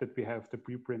I hope that we have the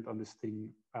preprint on this thing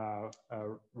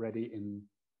ready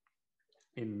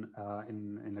in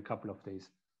a couple of days.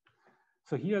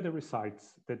 So here are the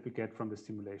results that we get from the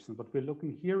simulation. What we're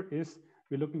looking here is,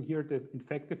 we're looking here at the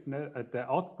infectiveness, at the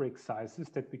outbreak sizes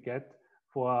that we get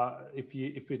for if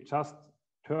we just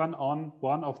turn on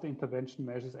one of the intervention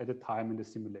measures at a time in the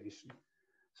simulation.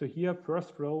 So here,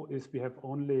 first row is we have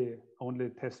only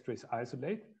test trace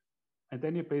isolate, and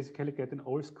then you basically get in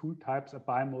all school types a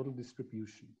bimodal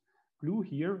distribution. Blue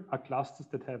here are clusters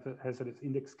that has as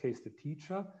index case the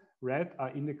teacher. Red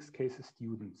are index cases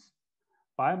students.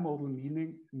 Bimodal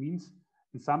means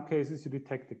in some cases you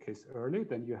detect the case early,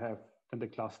 then the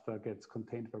cluster gets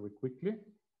contained very quickly.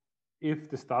 If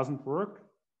this doesn't work,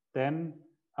 then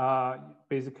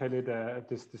basically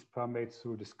this permeates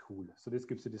through the school. So this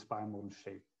gives you this bimodal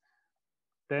shape.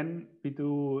 Then we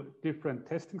do different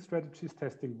testing strategies,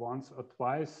 testing once or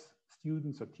twice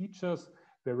students or teachers,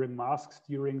 wearing masks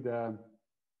during the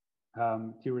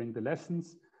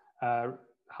lessons,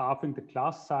 halving the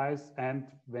class size and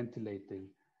ventilating.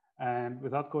 And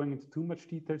without going into too much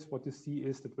details, what you see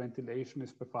is that ventilation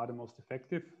is by far the most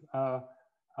effective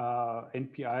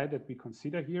NPI that we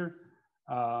consider here.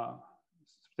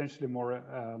 Substantially more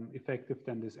effective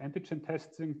than this antigen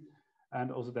testing,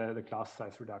 and also the class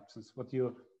size reductions. What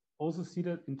you also see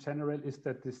that in general is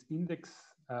that this index,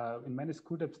 in many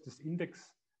school types, this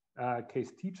index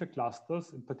case teacher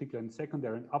clusters, in particular in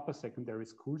secondary and upper secondary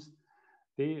schools,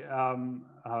 they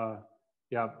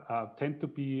tend to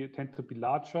be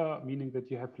larger, meaning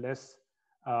that you have less.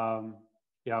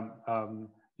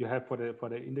 You have for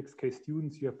the index case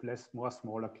students, you have more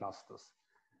smaller clusters,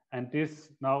 and this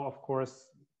now, of course,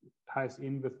 ties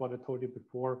in with what I told you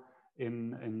before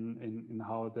in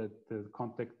how the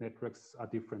contact networks are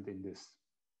different in this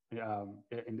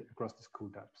across the school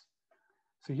types.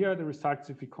 So here are the results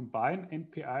if we combine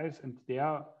NPIs, and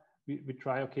there we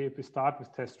try, okay, if we start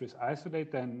with test trace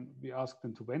isolate, then we ask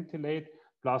them to ventilate,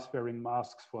 plus wearing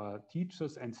masks for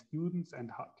teachers and students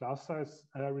and class size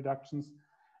reductions.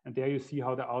 And there you see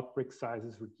how the outbreak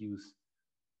sizes reduce.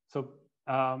 So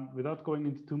without going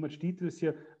into too much details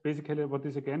here, basically what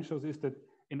this again shows is that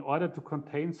in order to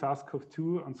contain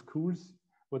SARS-CoV-2 on schools,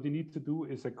 what you need to do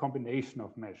is a combination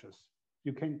of measures.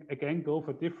 You can again go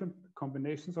for different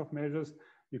combinations of measures.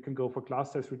 You can go for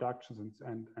class size reductions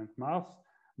and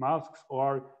masks,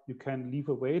 or you can leave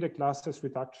away the class size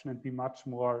reduction and be much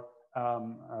more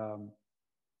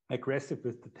aggressive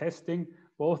with the testing.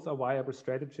 Both are viable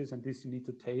strategies, and this you need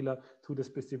to tailor to the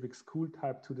specific school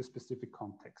type, to the specific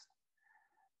context.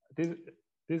 This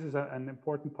is an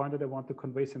important point that I want to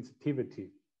convey: sensitivity.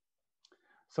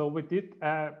 So we did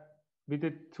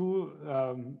two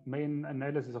main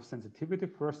analysis of sensitivity.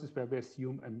 First is where we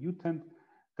assume a mutant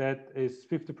that is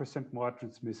 50% more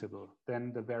transmissible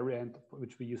than the variant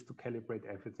which we used to calibrate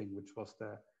everything, which was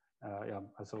the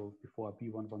so before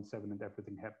B117 and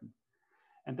everything happened.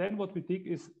 And then what we did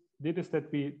is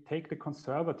that we take the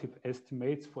conservative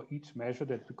estimates for each measure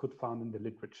that we could find in the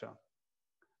literature.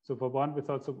 So for one, we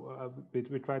thought,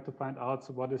 we tried to find out,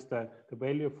 so what is the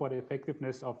value for the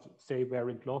effectiveness of, say,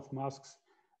 wearing cloth masks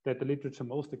that the literature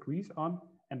most agrees on.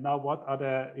 And now what are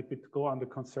the, if we go on the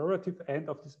conservative end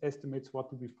of these estimates, what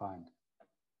do we find?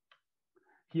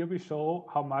 Here we show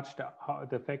how much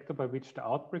the factor by which the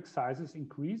outbreak sizes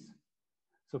increase.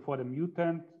 So for the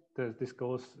mutant, this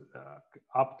goes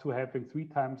up to having three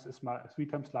times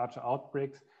larger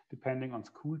outbreaks, depending on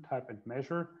school type and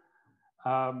measure.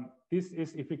 This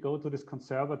is, if we go to this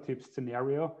conservative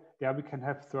scenario, there we can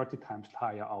have 30 times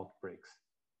higher outbreaks.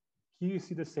 Here you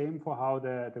see the same for how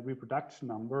the reproduction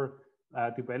number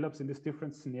develops in these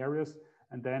different scenarios.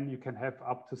 And then you can have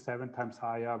up to 7 times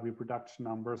higher reproduction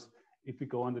numbers if we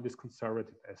go under this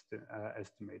conservative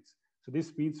estimates. So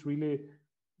this means really,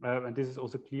 and this is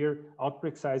also clear,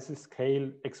 outbreak sizes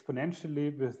scale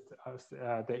exponentially with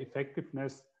the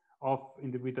effectiveness of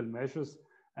individual measures.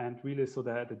 And really, so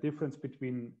the difference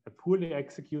between a poorly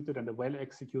executed and a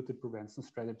well-executed prevention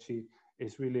strategy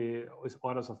is really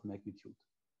orders of magnitude.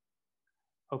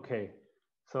 Okay,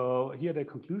 so here are the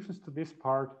conclusions to this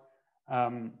part.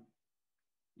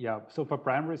 So for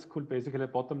primary school, basically the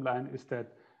bottom line is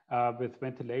that with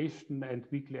ventilation and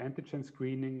weekly antigen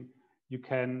screening,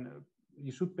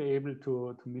 you should be able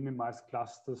to minimize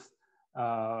clusters,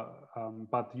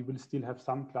 but you will still have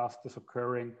some clusters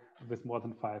occurring with more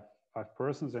than five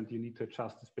persons, and you need to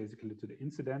adjust this basically to the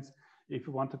incidence. If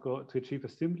you want to achieve a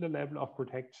similar level of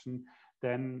protection,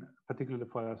 then particularly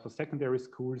for secondary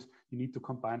schools, you need to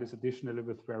combine this additionally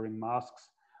with wearing masks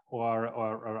or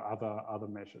other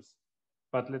measures.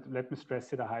 But let me stress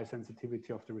here the high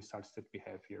sensitivity of the results that we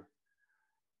have here.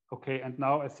 Okay, and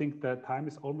now I think the time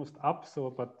is almost up. So,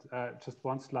 but just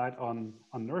one slide on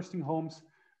nursing homes.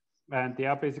 And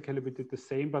there basically we did the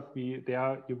same, but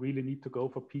there you really need to go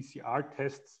for PCR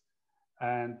tests.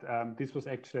 And this was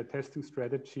actually a testing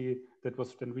strategy that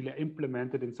was then really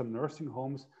implemented in some nursing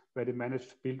homes where they managed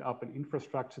to build up an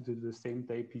infrastructure to do the same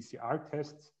day PCR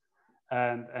tests.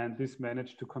 And this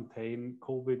managed to contain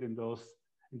COVID in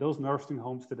those nursing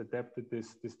homes that adapted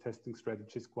this testing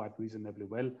strategies quite reasonably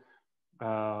well.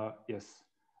 Yes,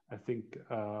 I think,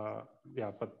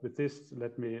 but with this,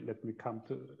 let me come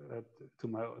to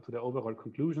the overall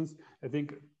conclusions. I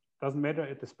think it doesn't matter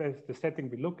at the setting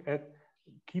we look at.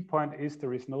 Key point is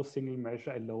there is no single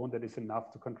measure alone that is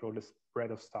enough to control the spread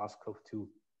of SARS-CoV-2.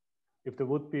 If there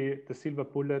would be the silver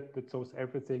bullet that solves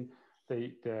everything,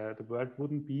 the world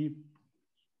wouldn't be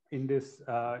in this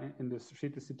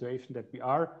shitty situation that we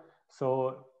are.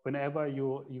 So whenever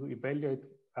you evaluate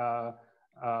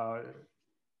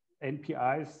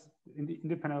NPIs,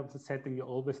 independent of the setting, you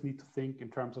always need to think in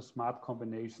terms of smart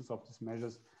combinations of these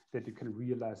measures that you can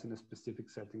realize in a specific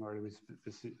setting or a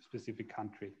specific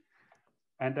country.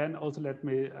 And then also let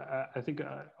me,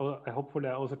 hopefully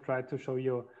I also tried to show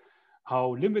you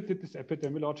how limited these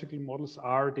epidemiological models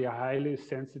are. They are highly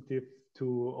sensitive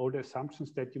to all the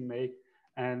assumptions that you make.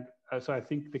 And so I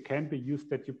think they can be used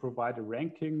that you provide a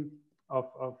ranking of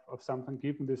something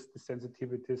given the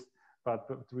sensitivities, but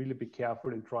really be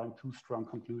careful in drawing too strong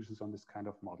conclusions on this kind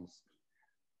of models.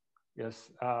 Yes,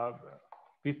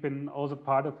 we've been also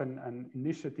part of an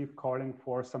initiative calling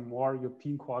for some more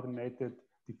European coordinated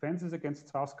defenses against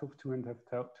SARS-CoV-2 and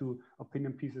have 2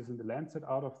 opinion pieces in the Lancet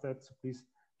out of that. So please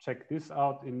check this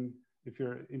out if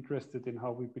you're interested in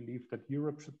how we believe that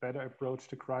Europe should better approach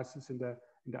the crisis in the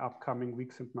upcoming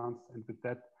weeks and months. And with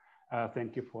that,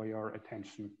 thank you for your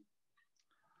attention.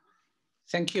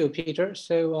 Thank you, Peter.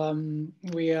 So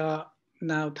we are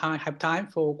now have time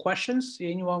for questions.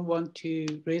 Anyone want to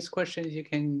raise questions? You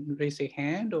can raise a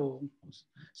hand or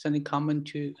send a comment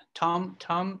to Tom.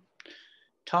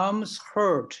 Tom's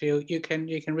heard. You can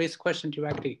raise a question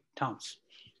directly, Tom's.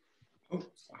 Oh,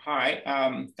 hi.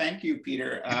 Thank you,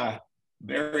 Peter.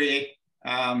 Very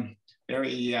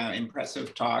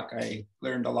impressive talk. I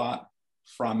learned a lot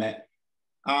from it.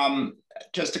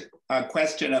 Just a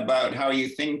question about how you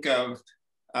think of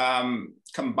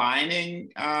combining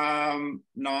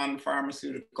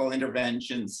non-pharmaceutical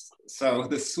interventions. So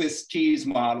the Swiss cheese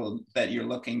model that you're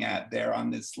looking at there on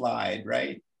this slide,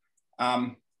 right?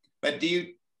 But do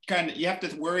you you have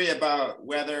to worry about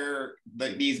whether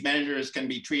these measures can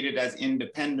be treated as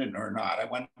independent or not? I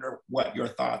wonder what your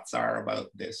thoughts are about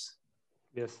this.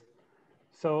 Yes.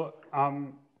 So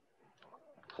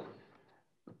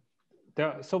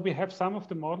so we have some of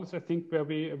the models, I think, where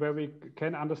we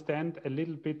can understand a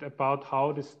little bit about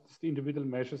how these individual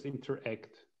measures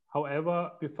interact.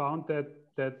 However, we found that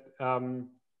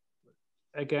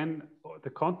again, the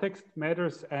context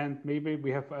matters, and maybe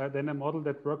we have then a model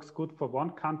that works good for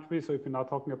one country. So if you're now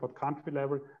talking about country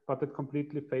level, but it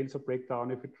completely fails or breaks down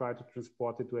if you try to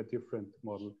transport it to a different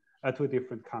model, to a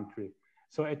different country.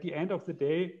 So at the end of the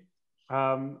day,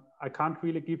 I can't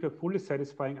really give a fully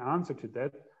satisfying answer to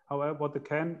that. However, what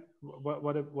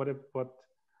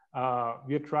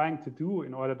we are trying to do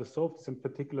in order to solve this, and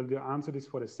particularly answer this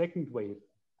for the second wave,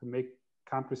 to make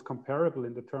countries comparable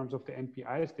in the terms of the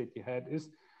NPIs that you had, is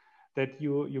that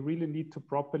you really need to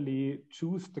properly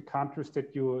choose the countries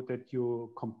that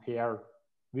you compare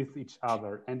with each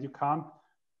other. And you can't,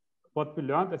 what we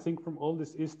learned, I think, from all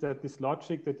this is that this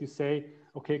logic that you say,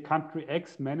 okay, country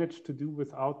X managed to do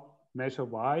without measure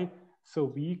Y, so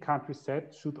we, country Z,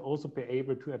 should also be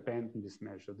able to abandon this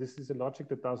measure. This is a logic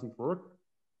that doesn't work.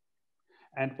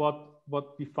 And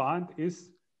what we find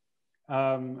is,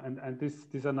 and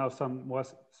these are now some more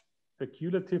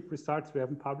speculative results. We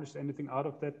haven't published anything out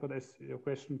of that, but as your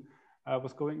question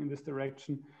was going in this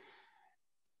direction,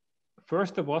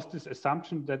 first there was this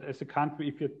assumption that as a country,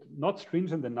 if you're not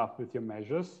stringent enough with your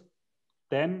measures,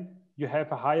 then you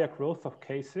have a higher growth of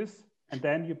cases, and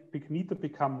then you need to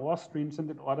become more stringent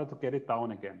in order to get it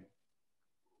down again.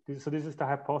 So this is the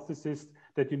hypothesis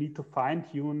that you need to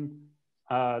fine-tune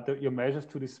your measures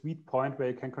to the sweet point where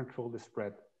you can control the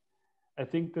spread. I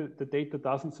think the data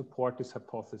doesn't support this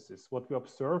hypothesis. What we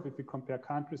observe if we compare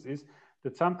countries is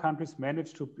that some countries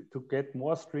manage to get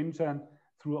more stringent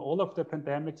through all of the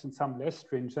pandemics and some less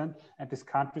stringent, and these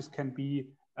countries can be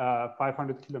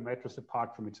 500 kilometers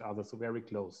apart from each other, so very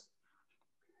close.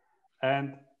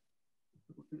 And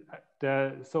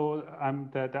the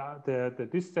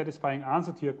dissatisfying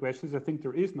answer to your question is I think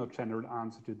there is no general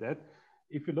answer to that.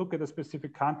 If you look at a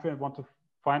specific country and want to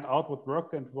find out what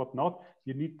worked and what not,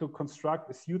 you need to construct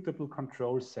a suitable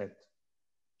control set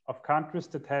of countries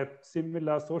that have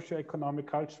similar socioeconomic,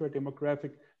 cultural,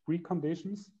 demographic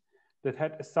preconditions, that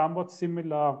had a somewhat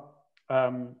similar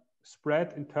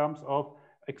spread in terms of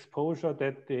exposure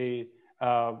that they,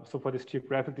 so for this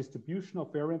geographic distribution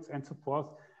of variants and so forth,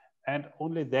 and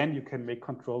only then you can make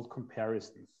controlled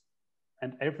comparisons.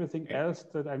 And everything else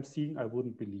that I'm seeing, I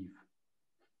wouldn't believe.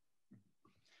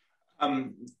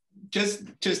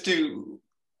 Just to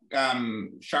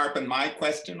sharpen my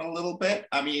question a little bit,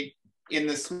 I mean, in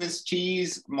the Swiss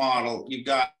cheese model, you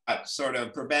got sort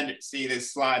of see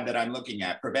this slide that I'm looking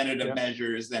at, preventative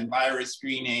measures and virus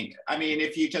screening. I mean,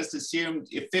 if you just assumed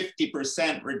a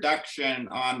 50% reduction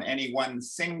on any one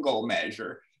single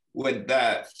measure, would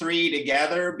the three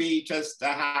together be just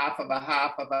a half of a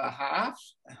half of a half?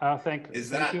 Thank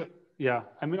you. Yeah,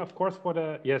 I mean, of course,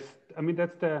 yes, I mean,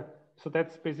 so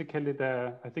that's basically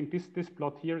I think this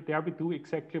plot here, there we do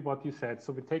exactly what you said.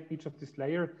 So we take each of this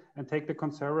layer and take the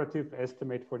conservative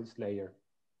estimate for this layer.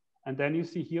 And then you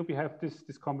see here we have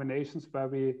these combinations where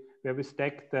we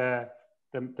stack the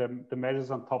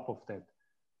measures on top of that.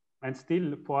 And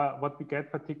still, for what we get,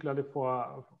 particularly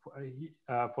for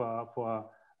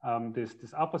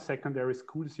this upper secondary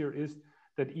schools here, is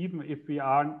that even if we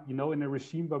are, in a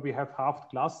regime where we have halved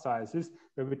class sizes,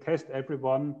 where we test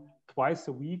everyone twice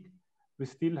a week, we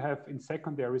still have in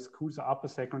secondary schools or upper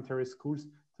secondary schools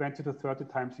 20 to 30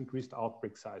 times increased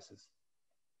outbreak sizes.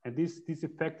 And this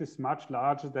effect is much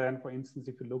larger than, for instance,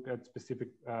 if you look at specific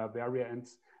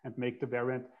variants and make the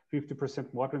variant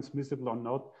 50% more transmissible or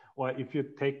not, or if you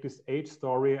take this age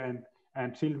story and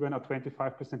children are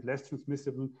 25% less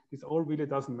transmissible, this all really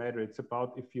doesn't matter. It's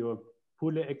about if you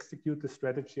fully execute the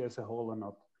strategy as a whole or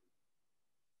not.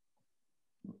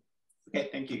 Okay,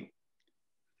 thank you.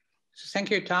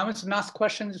 Thank you, Thomas. Last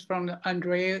question is from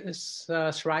Andreas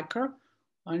Schreiker.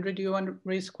 Andre, do you want to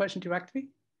raise a question directly?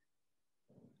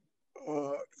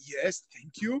 Yes,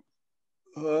 thank you.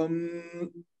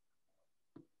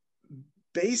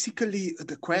 Basically,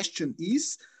 the question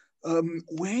is,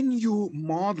 when you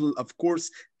model, of course,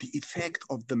 the effect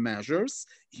of the measures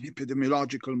in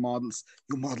epidemiological models,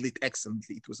 you model it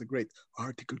excellently. It was a great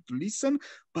article to listen,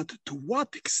 but to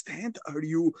what extent are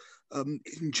you,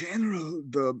 in general,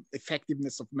 the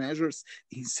effectiveness of measures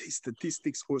in, say,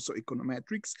 statistics, also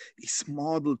econometrics, is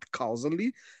modeled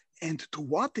causally? And to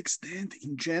what extent,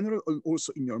 in general,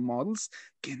 also in your models,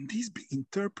 can this be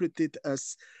interpreted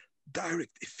as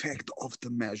direct effect of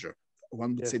the measure?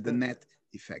 One would say the net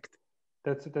effect.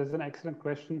 That's an excellent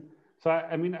question. So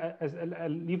I mean, I'll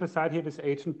leave aside here this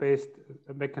agent-based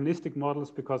mechanistic models,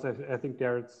 because I think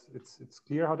there it's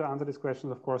clear how to answer these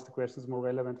questions. Of course, the question is more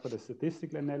relevant for the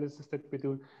statistical analysis that we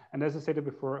do. And as I said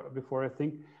before, I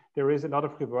think there is a lot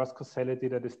of reverse causality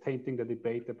that is tainting the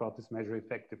debate about this measure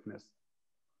effectiveness.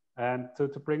 And so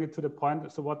to bring it to the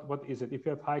point, so what is it? If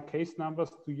you have high case numbers,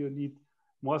 do you need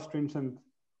more stringent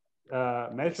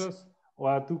measures,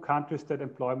 or do countries that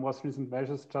employ more stringent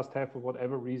measures just have, for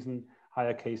whatever reason,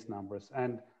 higher case numbers?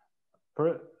 And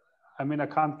I mean, I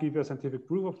can't give you a scientific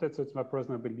proof of that, so it's my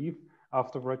personal belief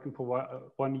after working for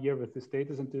 1 year with this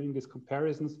data and doing these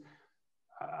comparisons.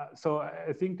 So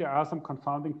I think there are some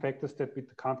confounding factors that we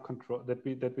can't control, that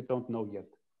we don't know yet.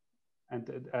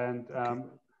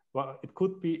 Well, it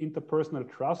could be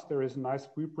interpersonal trust. There is a nice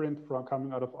preprint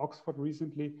coming out of Oxford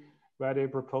recently, where they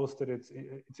proposed that it's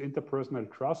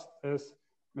interpersonal trust as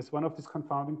one of these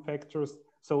confounding factors.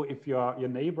 So if your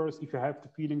neighbors, if you have the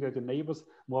feeling that your neighbors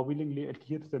more willingly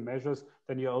adhere to the measures,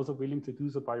 then you're also willing to do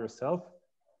so by yourself.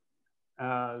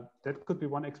 That could be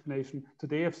one explanation.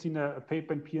 Today I've seen a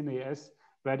paper in PNAS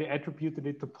where they attributed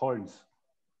it to pollens.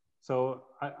 So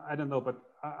I don't know, but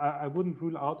I wouldn't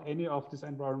rule out any of these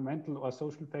environmental or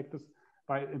social factors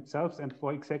by themselves. And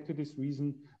for exactly this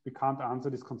reason, we can't answer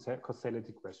this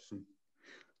causality question.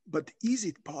 But is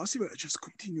it possible? I just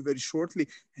continue very shortly.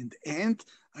 And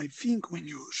I think when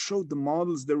you showed the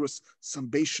models, there was some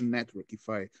Bayesian network, if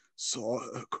I saw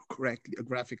correctly, a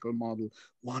graphical model,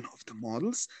 one of the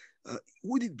models.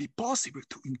 Would it be possible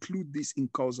to include this in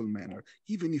causal manner,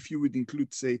 even if you would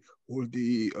include, say, all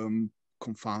the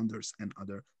confounders and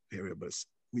other variables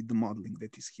with the modeling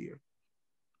that is here?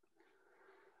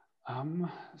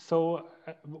 So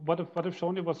what I've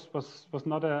shown you was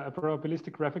not a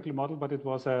probabilistic graphical model, but it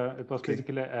was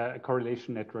basically a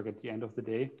correlation network at the end of the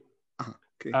day.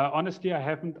 Okay. Honestly, I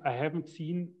haven't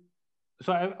seen.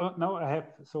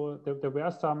 So there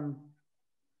were some.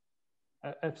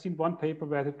 I've seen one paper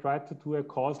where they tried to do a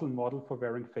causal model for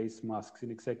wearing face masks in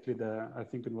exactly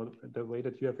the way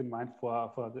that you have in mind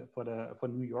for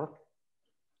New York,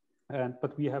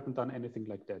 but we haven't done anything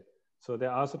like that. So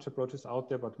there are such approaches out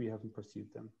there, but we haven't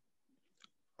pursued them.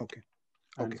 Okay.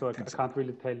 And so I can't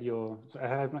really tell you. I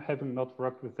haven't not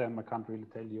worked with them. I can't really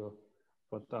tell you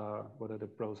what are the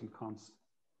pros and cons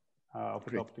of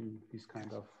adopting these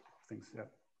kind of things. Yeah.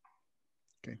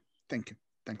 Okay. Thank you.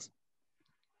 Thanks.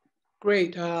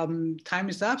 Great. Time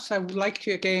is up. So I would like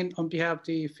to, again, on behalf of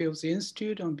the Fields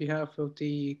Institute, on behalf of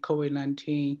the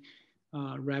COVID-19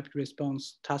 Rapid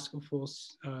Response Task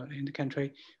Force in the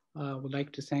country, would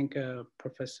like to thank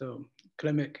Professor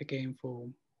Klimek again for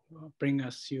bringing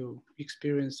us your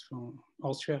experience from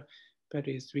Austria, but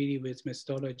it's really with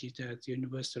methodology that's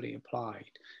universally applied.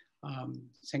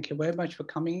 Thank you very much for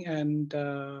coming, and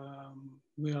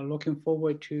we are looking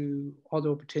forward to other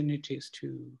opportunities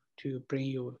to bring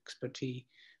your expertise,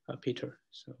 Peter.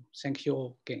 So thank you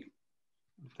all again.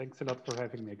 Thanks a lot for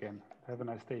having me again. Have a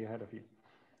nice day ahead of you.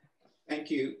 Thank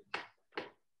you.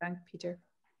 Thank Peter.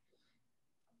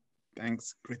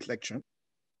 Thanks. Great lecture.